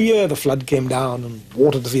every year the flood came down and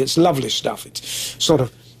watered the fields. It's lovely stuff. It's sort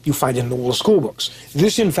of, you find it in all the school books.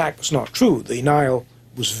 This, in fact, was not true. The Nile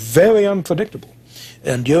was very unpredictable.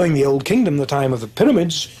 And during the Old Kingdom, the time of the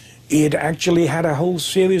pyramids, it actually had a whole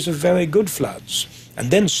series of very good floods. And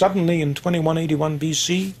then suddenly in 2181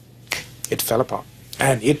 BC, it fell apart.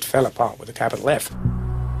 and it fell apart with a capital F.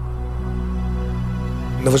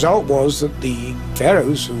 And the result was that the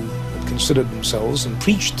pharaohs who had considered themselves and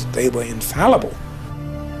preached that they were infallible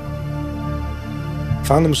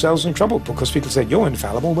found themselves in trouble because people said, "You're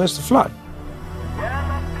infallible, where's the flood?"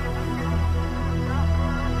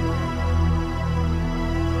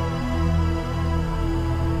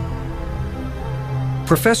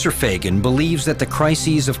 Professor Fagan believes that the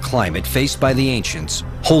crises of climate faced by the ancients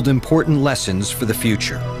hold important lessons for the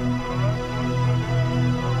future.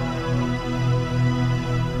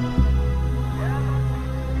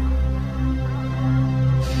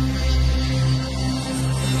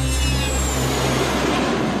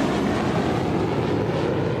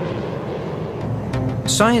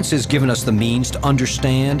 Science has given us the means to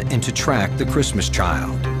understand and to track the Christmas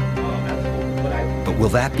child. But will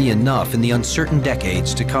that be enough in the uncertain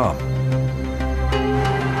decades to come?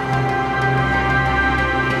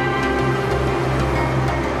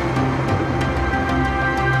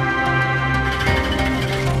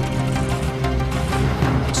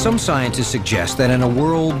 Some scientists suggest that in a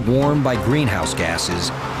world warmed by greenhouse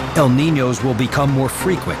gases, El Niños will become more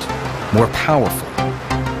frequent, more powerful.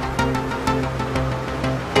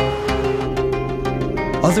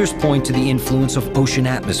 Others point to the influence of ocean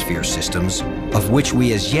atmosphere systems, of which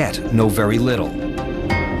we as yet know very little.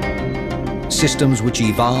 Systems which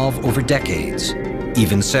evolve over decades,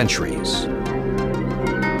 even centuries.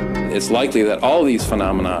 It's likely that all these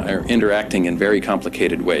phenomena are interacting in very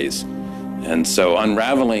complicated ways. And so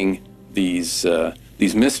unraveling these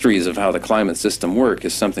mysteries of how the climate system works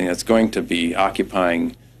is something that's going to be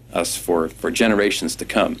occupying us for generations to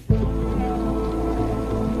come.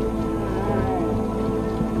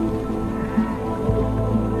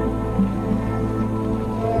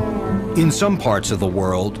 In some parts of the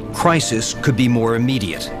world, crisis could be more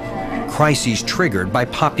immediate. Crises triggered by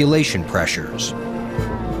population pressures.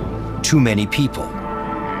 Too many people.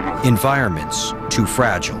 Environments too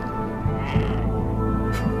fragile.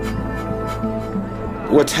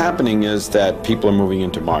 What's happening is that people are moving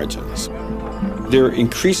into margins. They're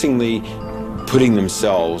increasingly putting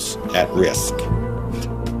themselves at risk.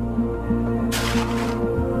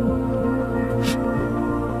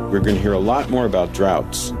 We're going to hear a lot more about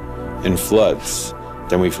droughts and floods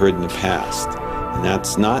than we've heard in the past. And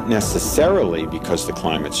that's not necessarily because the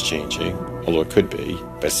climate's changing, although it could be,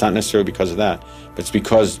 but it's not necessarily because of that, but it's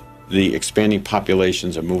because the expanding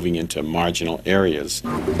populations are moving into marginal areas.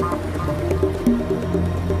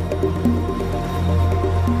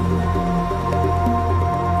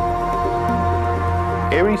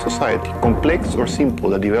 Every society, complex or simple,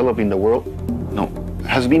 that developed in the world,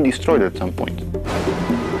 has been destroyed at some point.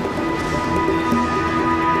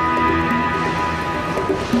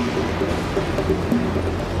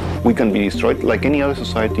 We can be destroyed like any other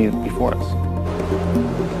society before us.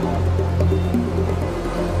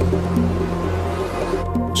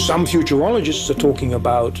 Some futurologists are talking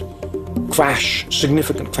about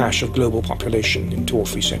significant crash of global population in 2 or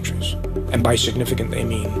 3 centuries. And by significant, they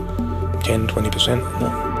mean 10, 20% or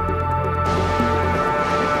more.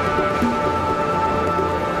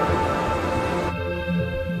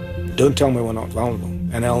 Don't tell me we're not vulnerable.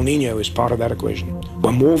 And El Nino is part of that equation.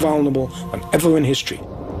 We're more vulnerable than ever in history.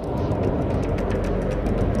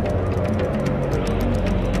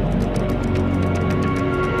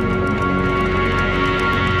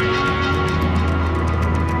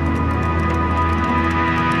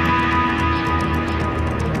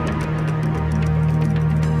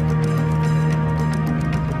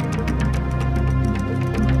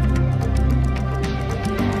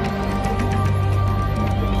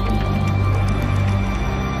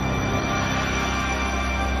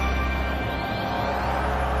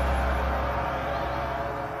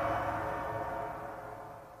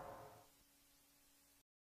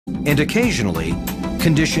 And occasionally,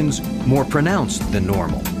 conditions more pronounced than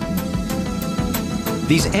normal.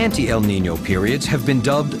 These anti-El Nino periods have been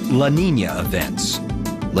dubbed La Nina events.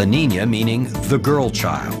 La Nina meaning the girl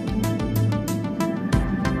child.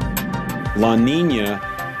 La Nina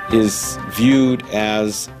is viewed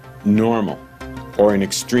as normal, or an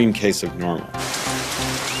extreme case of normal.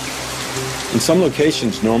 In some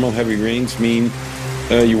locations, normal heavy rains mean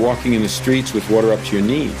you're walking in the streets with water up to your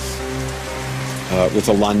knees. With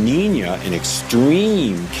a La Nina, an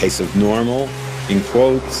extreme case of normal, in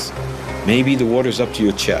quotes, maybe the water's up to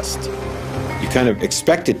your chest. You kind of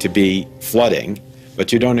expect it to be flooding,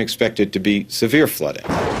 but you don't expect it to be severe flooding.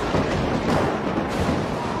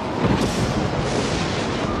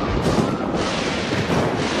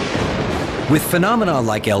 With phenomena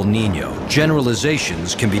like El Nino,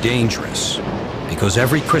 generalizations can be dangerous because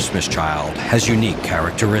every Christmas child has unique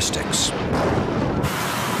characteristics.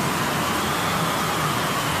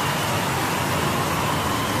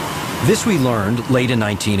 This we learned late in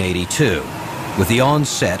 1982, with the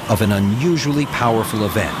onset of an unusually powerful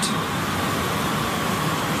event,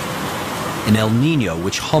 an El Nino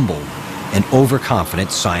which humbled an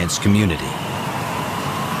overconfident science community.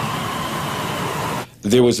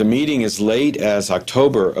 There was a meeting as late as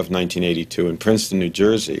October of 1982 in Princeton, New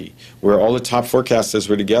Jersey, where all the top forecasters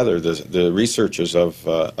were together, the researchers of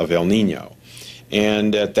El Nino.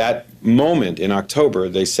 And at that moment in October,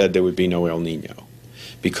 they said there would be no El Nino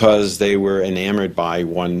because they were enamored by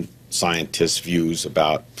one scientist's views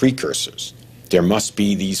about precursors. There must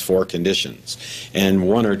be these four conditions, and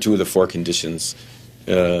one or two of the four conditions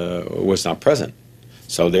was not present.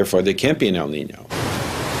 So therefore, there can't be an El Nino.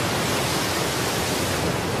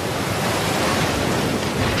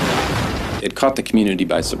 It caught the community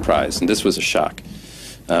by surprise, and this was a shock.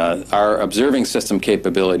 Our observing system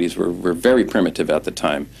capabilities were very primitive at the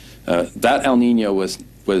time. That El Nino was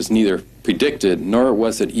neither predicted nor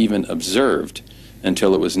was it even observed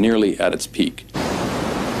until it was nearly at its peak.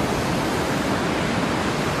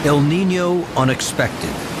 El Nino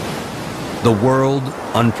unexpected, the world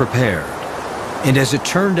unprepared, and as it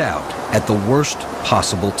turned out, at the worst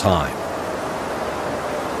possible time.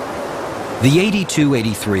 The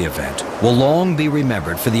 82-83 event will long be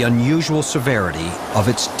remembered for the unusual severity of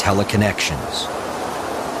its teleconnections.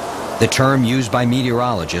 The term used by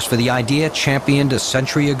meteorologists for the idea championed a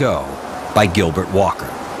century ago by Gilbert Walker.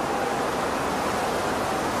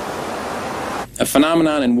 A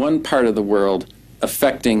phenomenon in one part of the world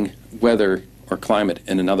affecting weather or climate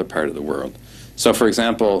in another part of the world. So, for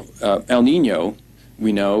example, El Nino,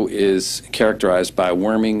 we know, is characterized by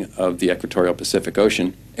warming of the equatorial Pacific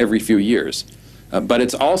Ocean every few years. But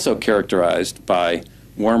it's also characterized by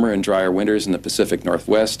warmer and drier winters in the Pacific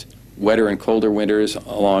Northwest, wetter and colder winters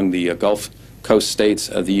along the Gulf Coast states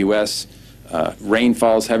of the U.S.,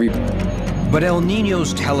 rainfalls heavy. But El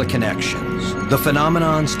Nino's teleconnections, the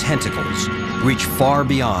phenomenon's tentacles, reach far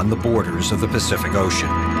beyond the borders of the Pacific Ocean.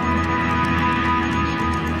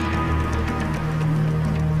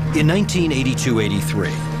 In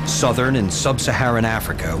 1982-83, southern and sub-Saharan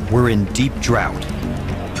Africa were in deep drought,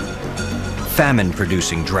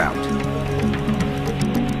 famine-producing drought.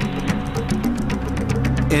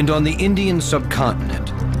 And on the Indian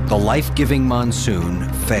subcontinent, the life-giving monsoon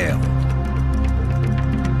failed.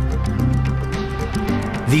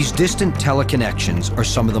 These distant teleconnections are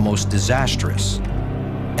some of the most disastrous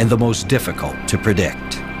and the most difficult to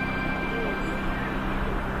predict.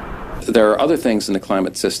 There are other things in the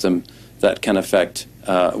climate system that can affect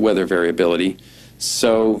weather variability,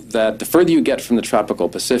 so that the further you get from the tropical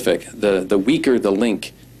Pacific, the weaker the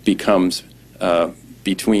link becomes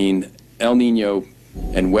between El Nino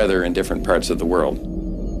and weather in different parts of the world.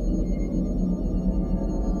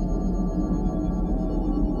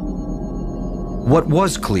 What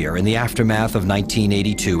was clear in the aftermath of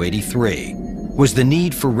 1982-83 was the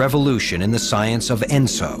need for revolution in the science of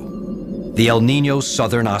ENSO, the El Nino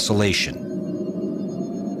Southern Oscillation.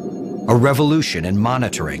 A revolution in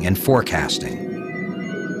monitoring and forecasting.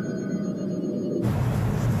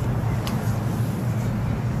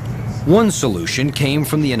 One solution came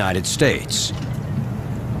from the United States.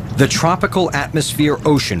 The Tropical Atmosphere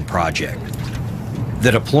Ocean Project.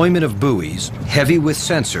 The deployment of buoys, heavy with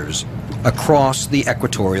sensors, across the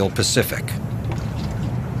equatorial Pacific.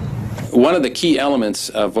 One of the key elements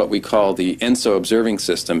of what we call the ENSO observing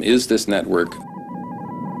system is this network.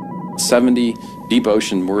 70 deep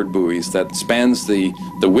ocean moored buoys that spans the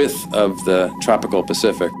width of the tropical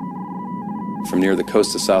Pacific from near the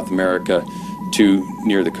coast of South America to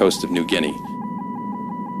near the coast of New Guinea.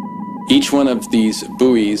 Each one of these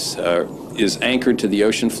buoys is anchored to the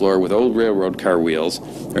ocean floor with old railroad car wheels.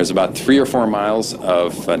 There's about 3 or 4 miles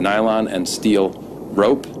of nylon and steel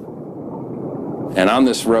rope. And on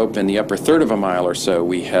this rope, in the upper third of a mile or so,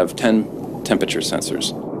 we have 10 temperature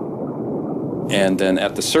sensors. And then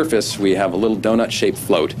at the surface, we have a little donut-shaped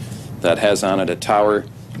float that has on it a tower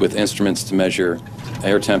with instruments to measure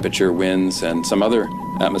air temperature, winds, and some other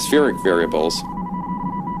atmospheric variables.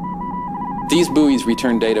 These buoys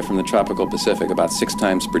return data from the tropical Pacific about 6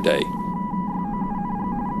 times per day.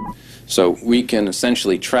 So we can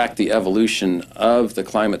essentially track the evolution of the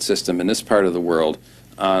climate system in this part of the world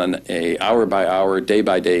on an hour-by-hour,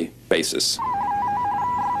 day-by-day basis.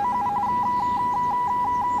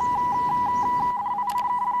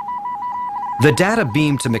 The data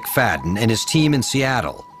beamed to McFadden and his team in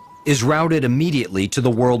Seattle is routed immediately to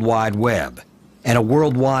the World Wide Web and a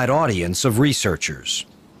worldwide audience of researchers.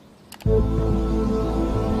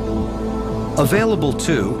 Available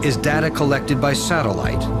too is data collected by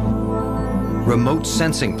satellite, remote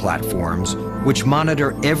sensing platforms which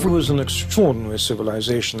monitor every... It was an extraordinary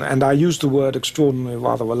civilization, and I use the word extraordinary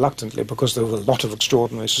rather reluctantly because there were a lot of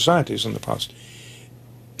extraordinary societies in the past.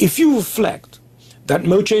 If you reflect that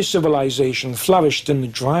Moche civilization flourished in the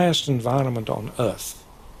driest environment on Earth,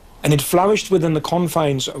 and it flourished within the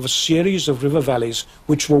confines of a series of river valleys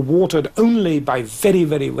which were watered only by very,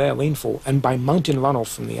 very rare rainfall and by mountain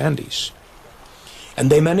runoff from the Andes, and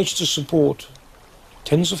they managed to support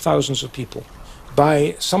tens of thousands of people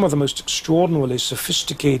by some of the most extraordinarily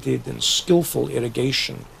sophisticated and skillful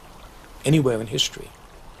irrigation anywhere in history.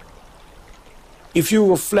 If you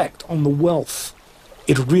reflect on the wealth,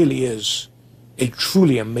 it really is a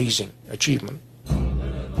truly amazing achievement.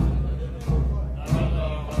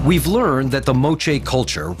 We've learned that the Moche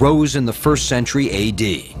culture rose in the 1st century AD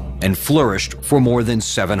and flourished for more than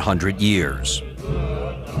 700 years.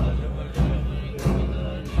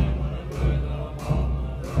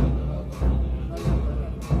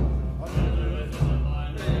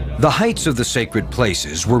 The heights of the sacred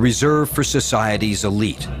places were reserved for society's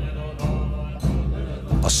elite,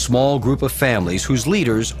 a small group of families whose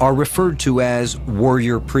leaders are referred to as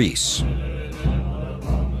warrior priests.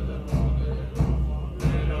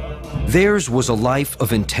 Theirs was a life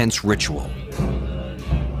of intense ritual.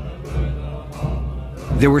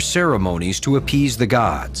 There were ceremonies to appease the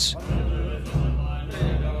gods,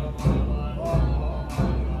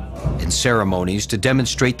 and ceremonies to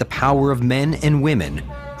demonstrate the power of men and women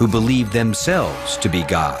who believed themselves to be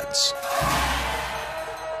gods.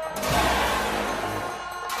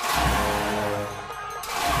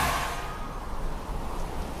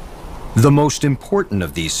 The most important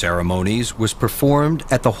of these ceremonies was performed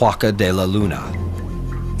at the Huaca de la Luna.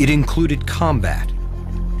 It included combat,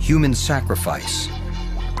 human sacrifice,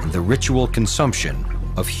 and the ritual consumption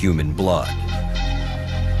of human blood.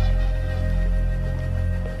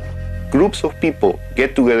 Groups of people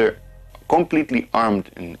get together completely armed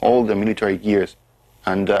in all the military gears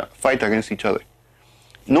and fight against each other.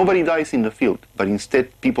 Nobody dies in the field, but instead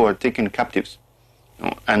people are taken captives.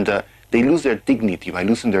 And they lose their dignity by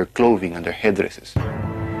losing their clothing and their headdresses.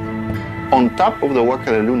 On top of the Huaca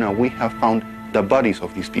de la Luna, we have found the bodies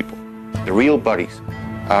of these people, the real bodies,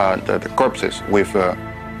 the corpses, with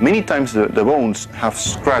many times the bones have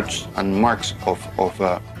scratches and marks of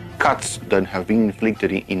cuts that have been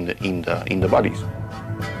inflicted in the bodies.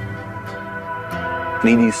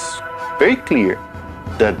 And it is very clear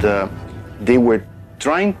that they were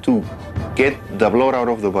trying to get the blood out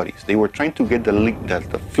of the bodies. They were trying to get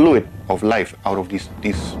the fluid of life out of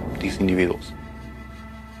these individuals.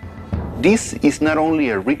 This is not only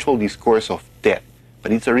a ritual discourse of death,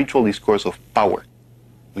 but it's a ritual discourse of power.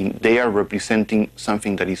 I mean, they are representing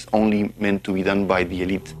something that is only meant to be done by the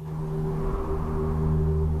elite.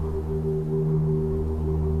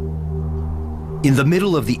 In the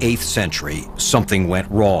middle of the 8th century, something went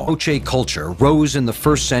wrong. Moche culture rose in the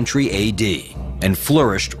 1st century AD and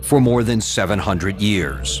flourished for more than 700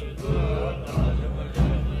 years.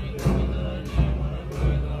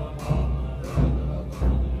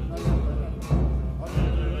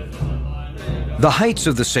 The heights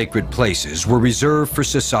of the sacred places were reserved for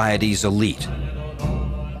society's elite,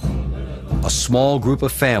 a small group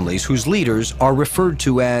of families whose leaders are referred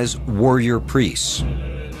to as warrior priests.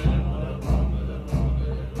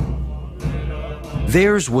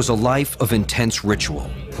 Theirs was a life of intense ritual.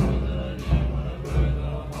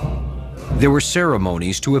 There were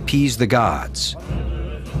ceremonies to appease the gods,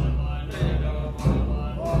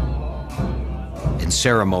 and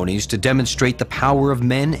ceremonies to demonstrate the power of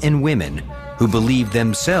men and women who believed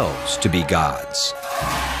themselves to be gods.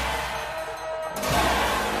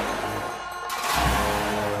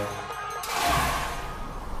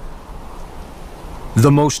 The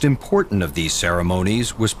most important of these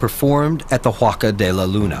ceremonies was performed at the Huaca de la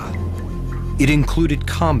Luna. It included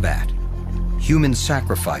combat, human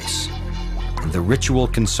sacrifice, and the ritual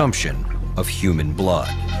consumption of human blood.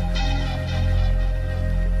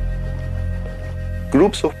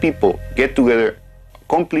 Groups of people get together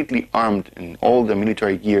completely armed in all the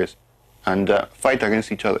military gears and fight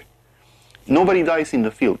against each other. Nobody dies in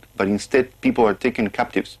the field, but instead people are taken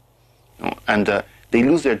captives. And they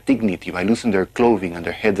lose their dignity by losing their clothing and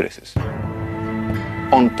their headdresses.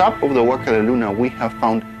 On top of the Huaca de la Luna, we have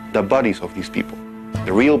found the bodies of these people,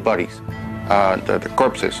 the real bodies, the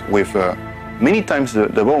corpses, with many times the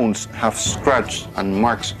bones have scratches and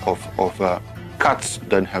marks of cuts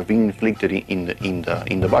that have been inflicted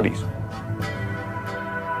in the bodies.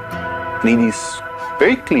 And it is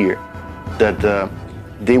very clear that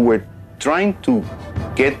they were trying to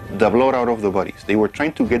get the blood out of the bodies. They were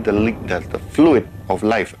trying to get the fluid of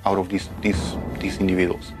life out of these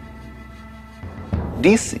individuals.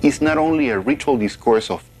 This is not only a ritual discourse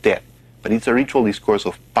of death, but it's a ritual discourse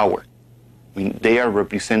of power. I mean, they are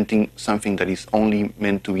representing something that is only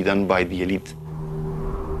meant to be done by the elite.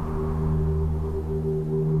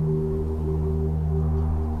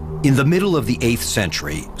 In the middle of the 8th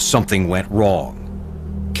century, something went wrong,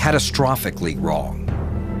 catastrophically wrong.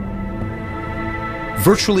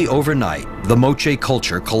 Virtually overnight, the Moche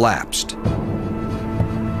culture collapsed.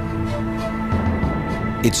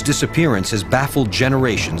 Its disappearance has baffled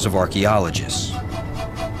generations of archaeologists.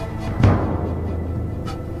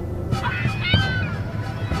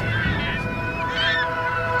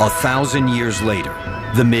 A 1,000 years later,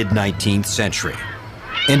 the mid-19th century,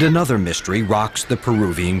 and another mystery rocks the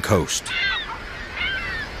Peruvian coast.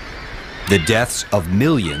 The deaths of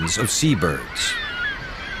millions of seabirds.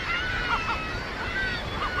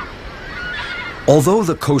 Although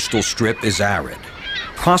the coastal strip is arid,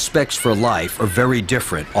 prospects for life are very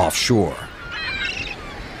different offshore.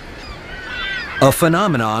 A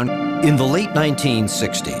phenomenon in the late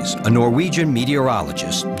 1960s, a Norwegian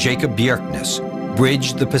meteorologist, Jacob Bjerknes,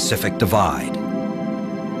 bridged the Pacific Divide.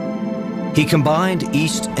 He combined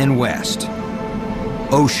east and west,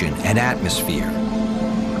 ocean and atmosphere,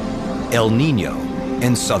 El Nino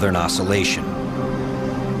and southern oscillation.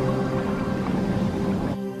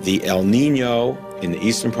 The El Nino in the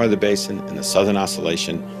eastern part of the basin and the southern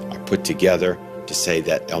oscillation are put together to say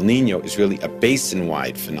that El Nino is really a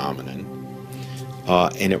basin-wide phenomenon.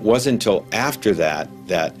 And it wasn't until after that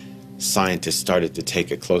that scientists started to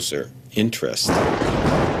take a closer interest.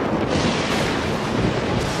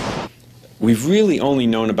 We've really only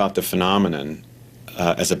known about the phenomenon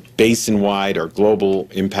as a basin-wide or global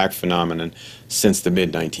impact phenomenon since the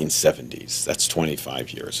mid-1970s. That's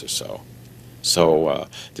 25 years or so. So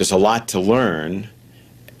there's a lot to learn,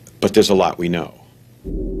 but there's a lot we know.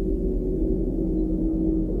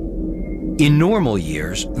 In normal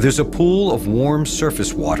years, there's a pool of warm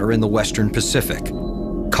surface water in the western Pacific,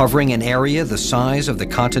 covering an area the size of the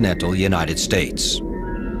continental United States.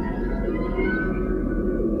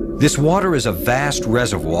 This water is a vast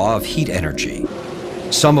reservoir of heat energy,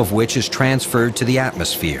 some of which is transferred to the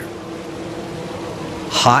atmosphere.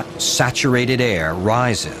 Hot, saturated air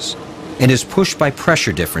rises and is pushed by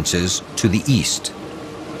pressure differences to the east.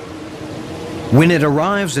 When it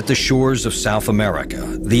arrives at the shores of South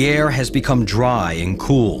America, the air has become dry and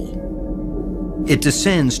cool. It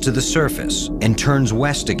descends to the surface and turns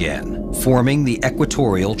west again, forming the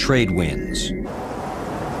equatorial trade winds.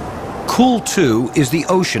 Cool, too, is the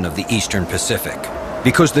ocean of the eastern Pacific,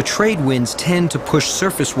 because the trade winds tend to push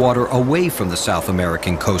surface water away from the South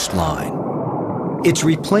American coastline. It's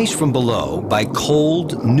replaced from below by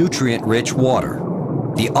cold, nutrient-rich water,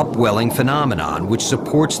 the upwelling phenomenon which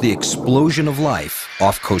supports the explosion of life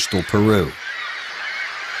off coastal Peru.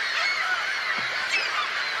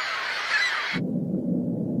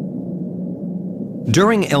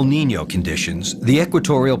 During El Nino conditions, the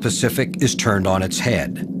equatorial Pacific is turned on its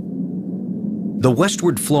head. The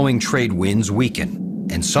westward flowing trade winds weaken,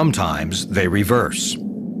 and sometimes they reverse.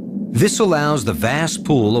 This allows the vast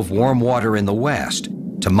pool of warm water in the west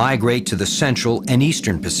to migrate to the central and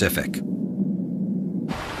eastern Pacific.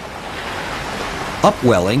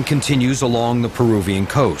 Upwelling continues along the Peruvian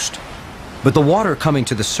coast, but the water coming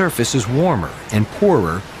to the surface is warmer and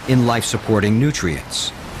poorer in life-supporting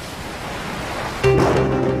nutrients.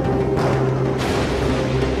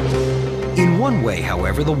 In one way,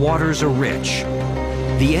 however, the waters are rich.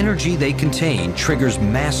 The energy they contain triggers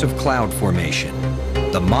massive cloud formation,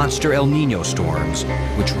 the monster El Nino storms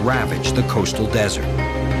which ravage the coastal desert.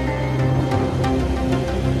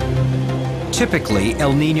 Typically,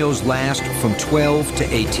 El Ninos last from 12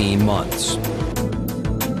 to 18 months.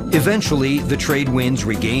 Eventually, the trade winds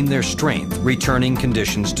regain their strength, returning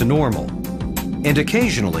conditions to normal. And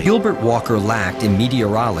occasionally, Gilbert Walker lacked in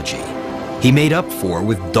meteorology. He made up for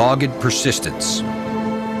with dogged persistence.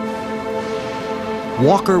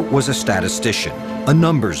 Walker was a statistician, a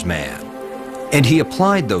numbers man, and he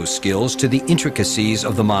applied those skills to the intricacies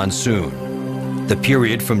of the monsoon, the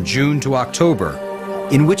period from June to October,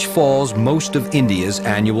 in which falls most of India's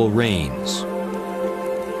annual rains.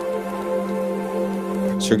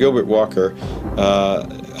 Sir Gilbert Walker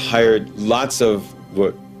hired lots of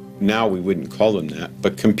what now we wouldn't call them that,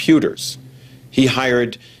 but computers. He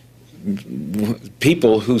hired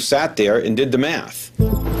people who sat there and did the math.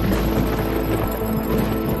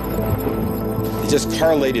 He just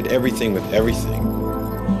correlated everything with everything,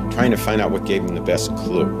 trying to find out what gave him the best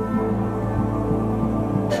clue.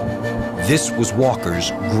 This was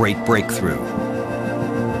Walker's great breakthrough.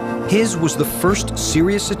 His was the first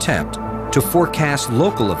serious attempt to forecast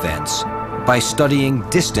local events by studying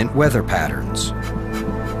distant weather patterns.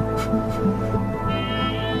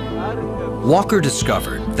 Walker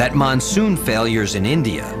discovered that monsoon failures in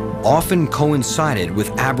India often coincided with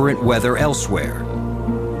aberrant weather elsewhere.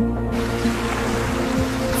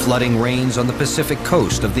 Flooding rains on the Pacific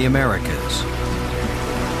coast of the Americas.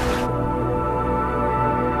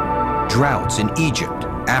 Droughts in Egypt,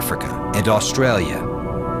 Africa, and Australia.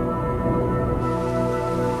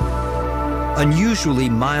 Unusually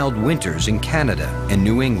mild winters in Canada and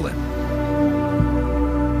New England.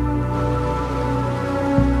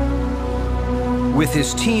 With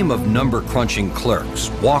his team of number-crunching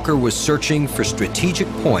clerks, Walker was searching for strategic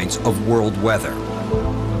points of world weather.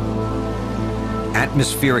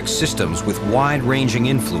 Atmospheric systems with wide-ranging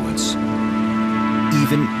influence,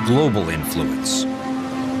 even global influence.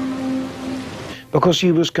 Because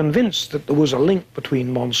he was convinced that there was a link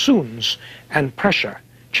between monsoons and pressure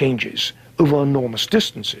changes over enormous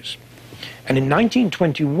distances. And in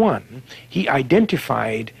 1921, he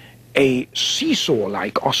identified a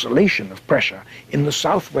seesaw-like oscillation of pressure in the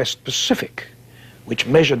Southwest Pacific, which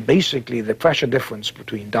measured basically the pressure difference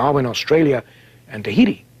between Darwin, Australia, and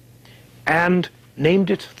Tahiti, and named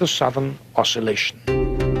it the Southern Oscillation.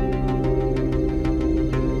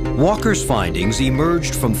 Walker's findings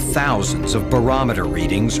emerged from thousands of barometer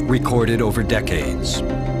readings recorded over decades.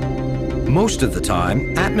 Most of the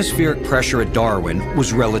time, atmospheric pressure at Darwin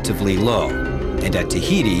was relatively low, and at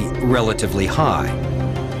Tahiti, relatively high.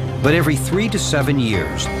 But every 3 to 7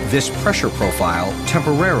 years, this pressure profile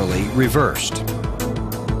temporarily reversed.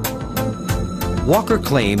 Walker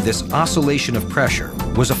claimed this oscillation of pressure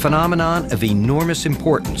was a phenomenon of enormous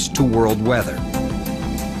importance to world weather,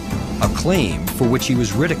 a claim for which he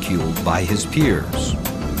was ridiculed by his peers.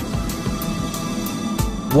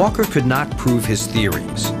 Walker could not prove his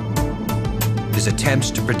theories. His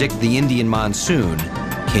attempts to predict the Indian monsoon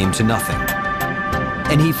came to nothing.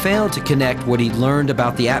 And he failed to connect what he'd learned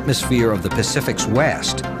about the atmosphere of the Pacific's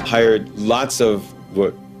West. Hired lots of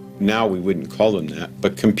what now we wouldn't call them that,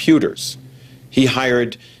 but computers. He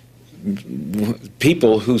hired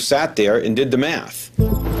people who sat there and did the math.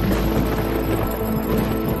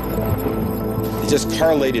 He just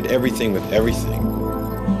correlated everything with everything,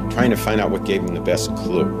 trying to find out what gave him the best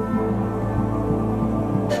clue.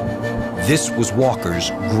 This was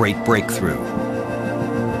Walker's great breakthrough.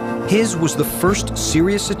 His was the first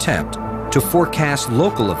serious attempt to forecast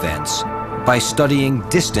local events by studying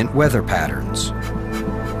distant weather patterns.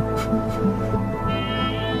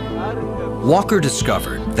 Walker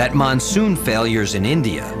discovered that monsoon failures in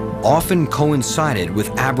India often coincided with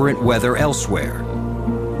aberrant weather elsewhere.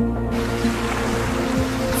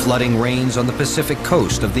 Flooding rains on the Pacific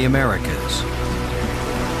coast of the Americas.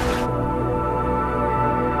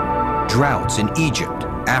 Droughts in Egypt,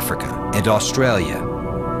 Africa, and Australia.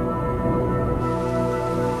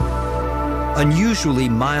 Unusually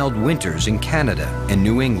mild winters in Canada and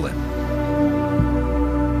New England.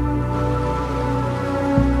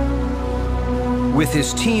 With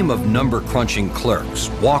his team of number-crunching clerks,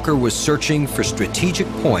 Walker was searching for strategic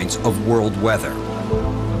points of world weather.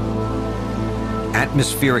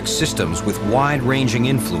 Atmospheric systems with wide-ranging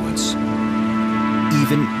influence,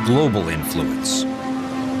 even global influence.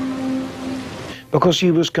 Because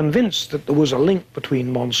he was convinced that there was a link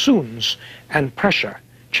between monsoons and pressure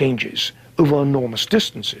changes over enormous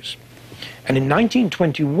distances. And in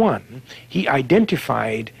 1921, he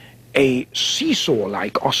identified a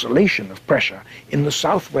seesaw-like oscillation of pressure in the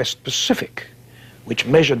Southwest Pacific, which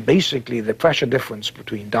measured basically the pressure difference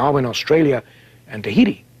between Darwin, Australia, and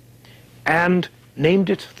Tahiti, and named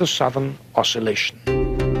it the Southern Oscillation.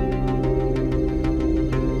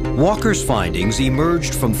 Walker's findings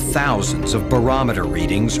emerged from thousands of barometer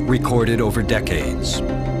readings recorded over decades.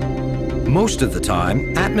 Most of the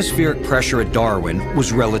time, atmospheric pressure at Darwin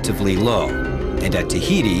was relatively low, and at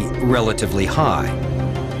Tahiti, relatively high.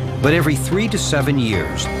 But every 3 to 7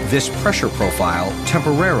 years, this pressure profile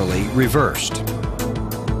temporarily reversed.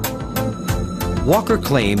 Walker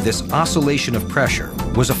claimed this oscillation of pressure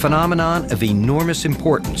was a phenomenon of enormous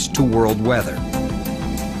importance to world weather,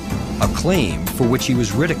 a claim for which he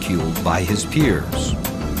was ridiculed by his peers.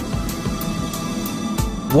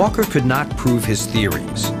 Walker could not prove his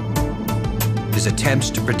theories. His attempts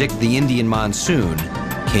to predict the Indian monsoon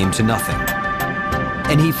came to nothing.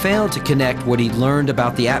 And he failed to connect what he'd learned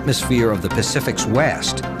about the atmosphere of the Pacific's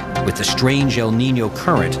West with the strange El Nino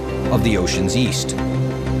current of the ocean's east.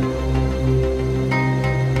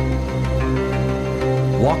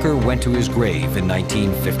 Walker went to his grave in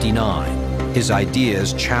 1959, his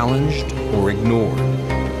ideas challenged or ignored.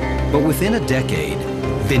 But within a decade,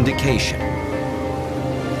 vindication.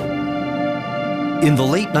 In the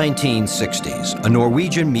late 1960s, a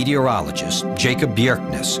Norwegian meteorologist, Jacob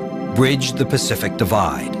Bjerknes, bridged the Pacific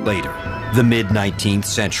Divide. Later, the mid-19th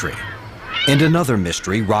century, and another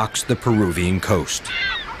mystery rocks the Peruvian coast.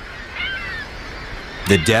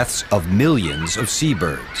 The deaths of millions of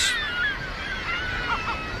seabirds.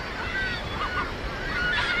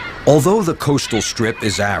 Although the coastal strip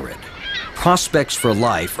is arid, prospects for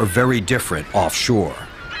life are very different offshore.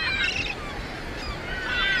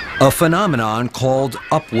 A phenomenon called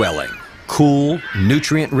upwelling, cool,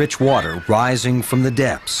 nutrient-rich water rising from the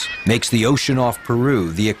depths, makes the ocean off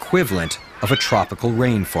Peru the equivalent of a tropical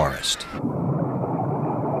rainforest.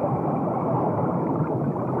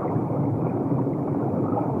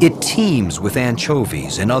 It teems with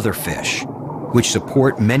anchovies and other fish, which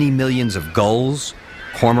support many millions of gulls,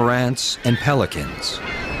 cormorants, and pelicans.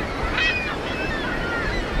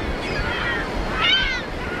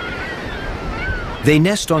 They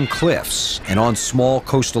nest on cliffs and on small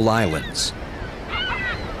coastal islands.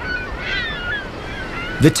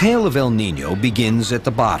 The tale of El Nino begins at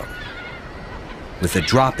the bottom, with the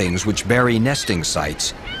droppings which bury nesting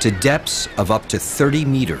sites to depths of up to 30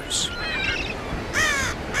 meters.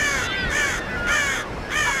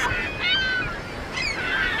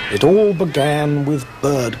 It all began with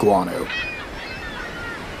bird guano.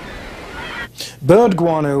 Bird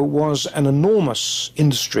guano was an enormous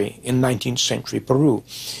industry in 19th century Peru.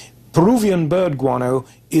 Peruvian bird guano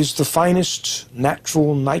is the finest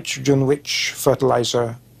natural nitrogen-rich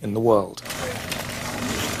fertilizer in the world.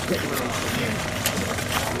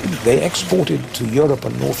 They exported to Europe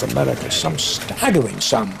and North America some staggering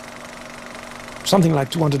sum, something like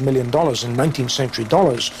 $200 million in 19th century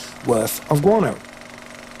dollars worth of guano.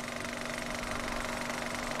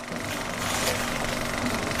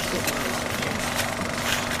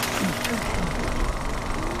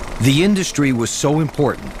 The industry was so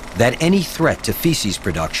important that any threat to feces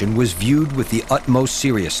production was viewed with the utmost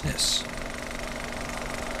seriousness.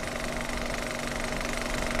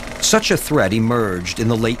 Such a threat emerged in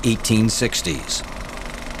the late 1860s.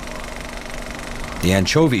 The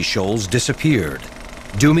anchovy shoals disappeared,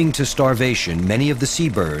 dooming to starvation many of the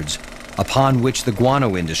seabirds upon which the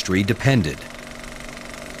guano industry depended.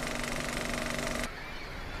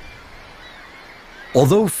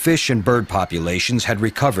 Although fish and bird populations had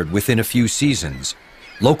recovered within a few seasons,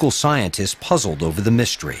 local scientists puzzled over the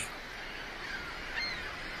mystery.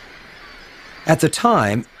 At the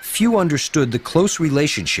time, few understood the close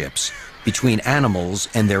relationships between animals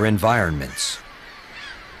and their environments.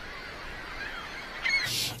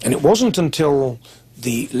 And it wasn't until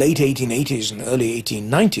the late 1880s and early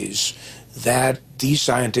 1890s that these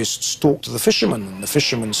scientists talked to the fishermen, and the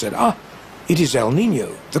fishermen said, it is El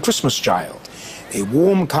Nino, the Christmas child. A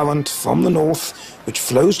warm current from the north which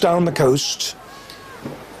flows down the coast,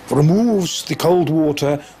 removes the cold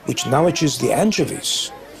water which nourishes the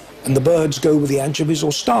anchovies, and the birds go with the anchovies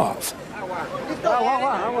or starve.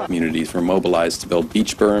 Communities were mobilized to build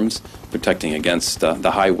beach berms, protecting against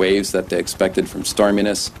the high waves that they expected from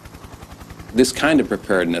storminess. This kind of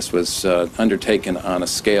preparedness was undertaken on a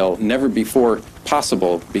scale never before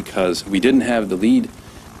possible because we didn't have the lead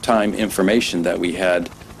time information that we had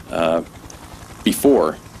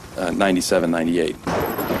before 97, 98.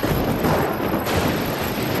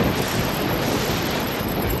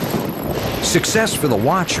 Success for the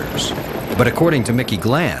watchers, but according to Mickey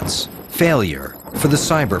Glantz, failure for the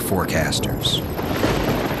cyber forecasters.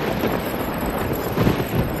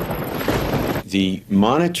 The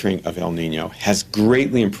monitoring of El Nino has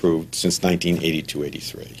greatly improved since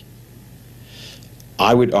 1982-83.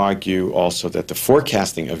 I would argue also that the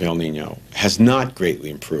forecasting of El Nino has not greatly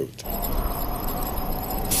improved.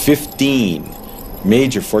 15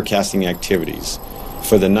 major forecasting activities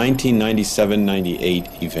for the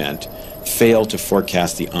 1997-98 event failed to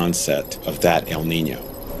forecast the onset of that El Nino.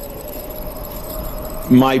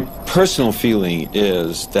 My personal feeling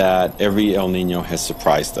is that every El Nino has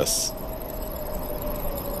surprised us.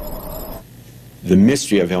 The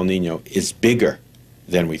mystery of El Nino is bigger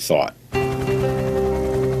than we thought.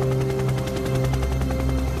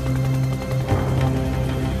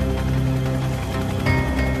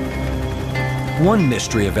 One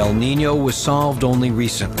mystery of El Nino was solved only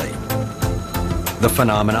recently: the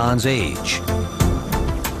phenomenon's age.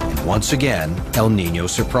 And once again, El Nino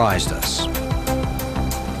surprised us.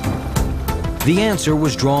 The answer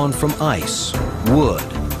was drawn from ice, wood,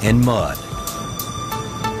 and mud.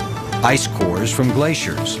 Ice cores from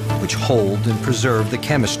glaciers, which hold and preserve the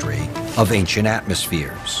chemistry of ancient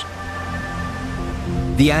atmospheres.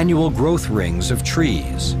 The annual growth rings of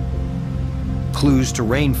trees, clues to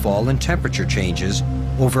rainfall and temperature changes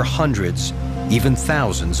over hundreds, even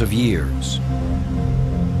thousands of years.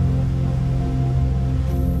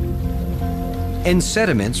 And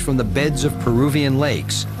sediments from the beds of Peruvian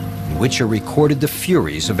lakes, in which are recorded the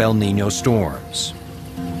furies of El Nino storms.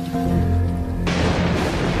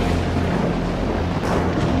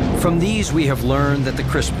 From these, we have learned that the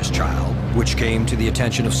Christmas child, which came to the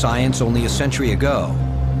attention of science only a century ago,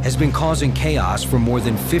 has been causing chaos for more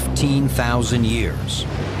than 15,000 years.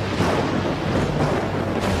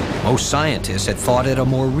 Most scientists had thought it a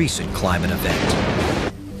more recent climate event.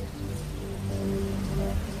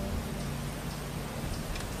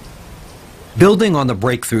 Building on the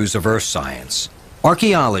breakthroughs of Earth science,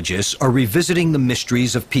 archaeologists are revisiting the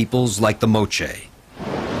mysteries of peoples like the Moche.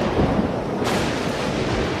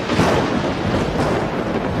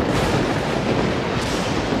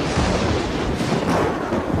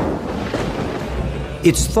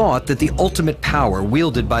 It's thought that the ultimate power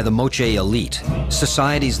wielded by the Moche elite,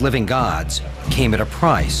 society's living gods, came at a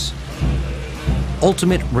price.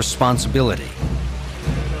 Ultimate responsibility.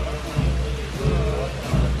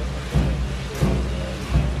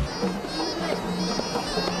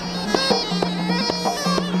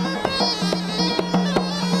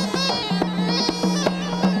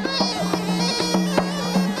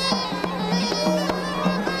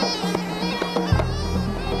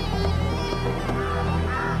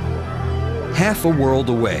 Half a world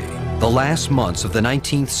away, the last months of the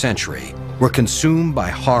 19th century were consumed by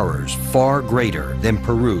horrors far greater than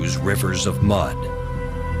Peru's rivers of mud.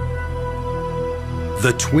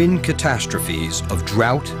 The twin catastrophes of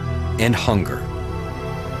drought and hunger.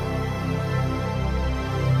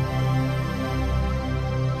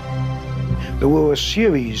 There were a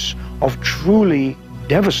series of truly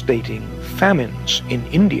devastating famines in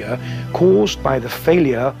India caused by the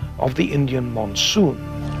failure of the Indian monsoon.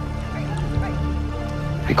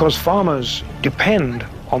 Because farmers depend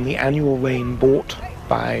on the annual rain brought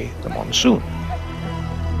by the monsoon.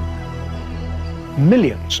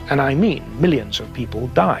 Millions, and I mean millions of people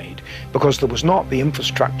died because there was not the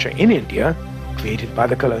infrastructure in India, created by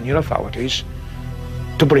the colonial authorities,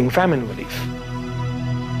 to bring famine relief.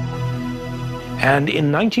 And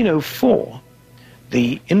in 1904,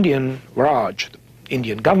 the Indian Raj, the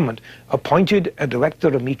Indian government, appointed a director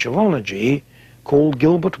of meteorology called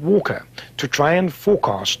Gilbert Walker to try and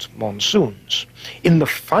forecast monsoons. In the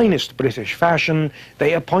finest British fashion,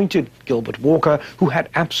 they appointed Gilbert Walker, who had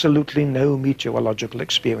absolutely no meteorological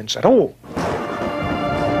experience at all.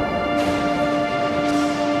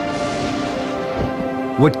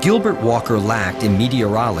 What Gilbert Walker lacked in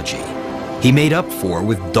meteorology, he made up for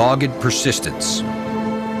with dogged persistence.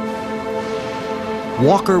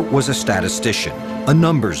 Walker was a statistician, a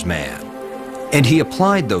numbers man, and he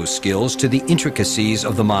applied those skills to the intricacies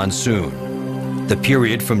of the monsoon, the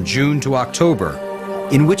period from June to October,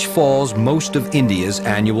 in which falls most of India's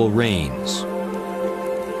annual rains.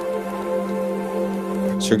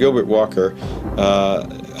 Sir Gilbert Walker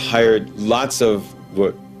hired lots of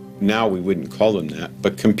what now we wouldn't call them that,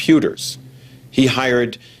 but computers. He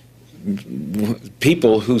hired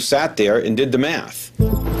people who sat there and did the math.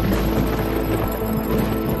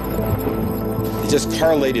 Just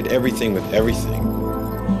correlated everything with everything,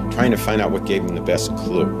 trying to find out what gave him the best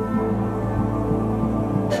clue.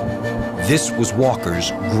 This was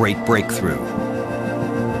Walker's great breakthrough.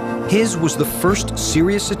 His was the first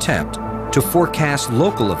serious attempt to forecast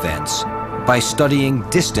local events by studying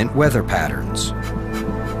distant weather patterns.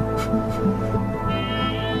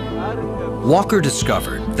 Walker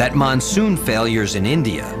discovered that monsoon failures in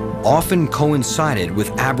India often coincided with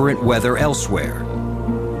aberrant weather elsewhere.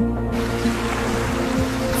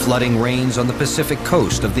 Flooding rains on the Pacific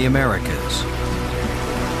coast of the Americas.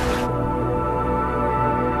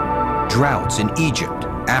 Droughts in Egypt,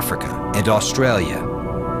 Africa, and Australia.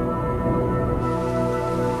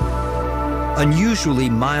 Unusually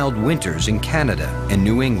mild winters in Canada and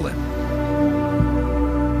New England.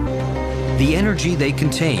 The energy they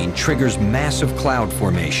contain triggers massive cloud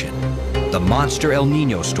formation, the monster El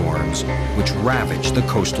Nino storms, which ravage the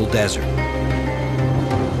coastal desert.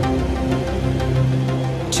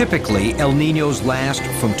 Typically, El Niños last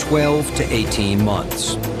from 12 to 18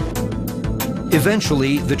 months.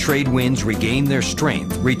 Eventually, the trade winds regain their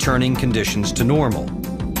strength, returning conditions to normal,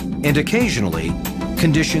 and occasionally,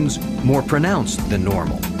 conditions more pronounced than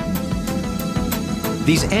normal.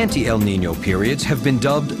 These anti-El Nino periods have been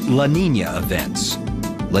dubbed La Niña events.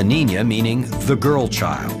 La Niña meaning the girl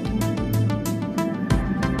child.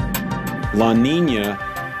 La Niña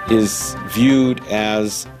is viewed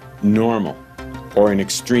as normal, or an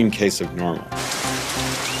extreme case of normal.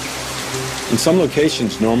 In some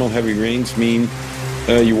locations, normal heavy rains mean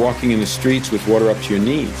you're walking in the streets with water up to your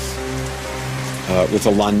knees. With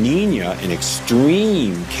a La Niña, an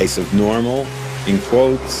extreme case of normal, in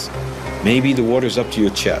quotes, maybe the water's up to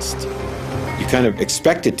your chest. You kind of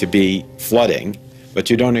expect it to be flooding,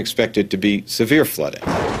 but you don't expect it to be severe flooding.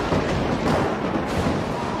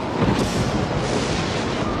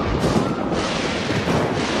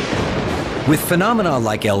 With phenomena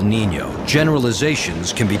like El Nino,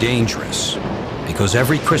 generalizations can be dangerous because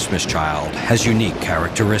every Christmas child has unique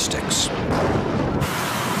characteristics.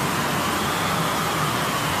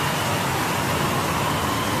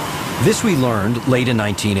 This we learned late in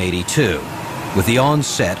 1982 with the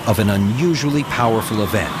onset of an unusually powerful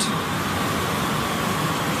event,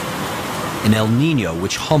 an El Nino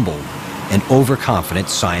which humbled an overconfident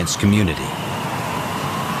science community.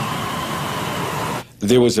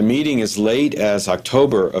 There was a meeting as late as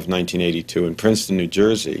October of 1982 in Princeton, New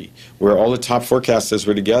Jersey, where all the top forecasters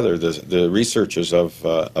were together, the researchers of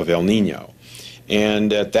El Nino.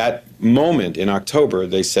 And at that moment in October,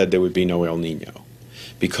 they said there would be no El Nino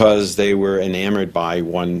because they were enamored by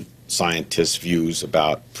one scientist's views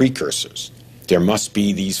about precursors. There must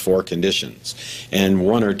be these four conditions, and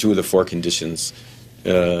one or two of the four conditions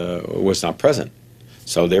was not present.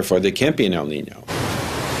 So therefore, there can't be an El Nino.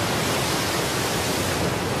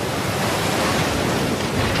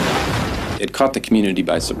 It caught the community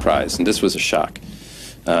by surprise, and this was a shock.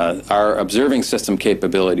 Our observing system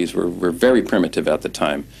capabilities were very primitive at the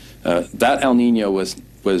time. That El Nino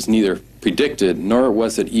was neither predicted nor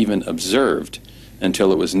was it even observed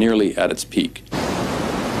until it was nearly at its peak.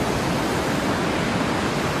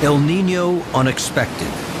 El Nino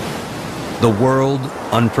unexpected, the world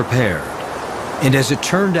unprepared, and as it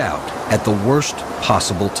turned out, at the worst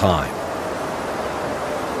possible time.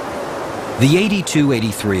 The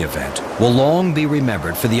 82-83 event will long be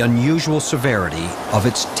remembered for the unusual severity of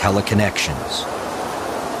its teleconnections.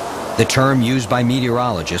 The term used by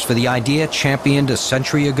meteorologists for the idea championed a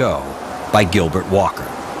century ago by Gilbert Walker.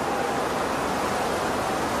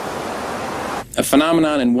 A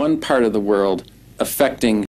phenomenon in one part of the world affecting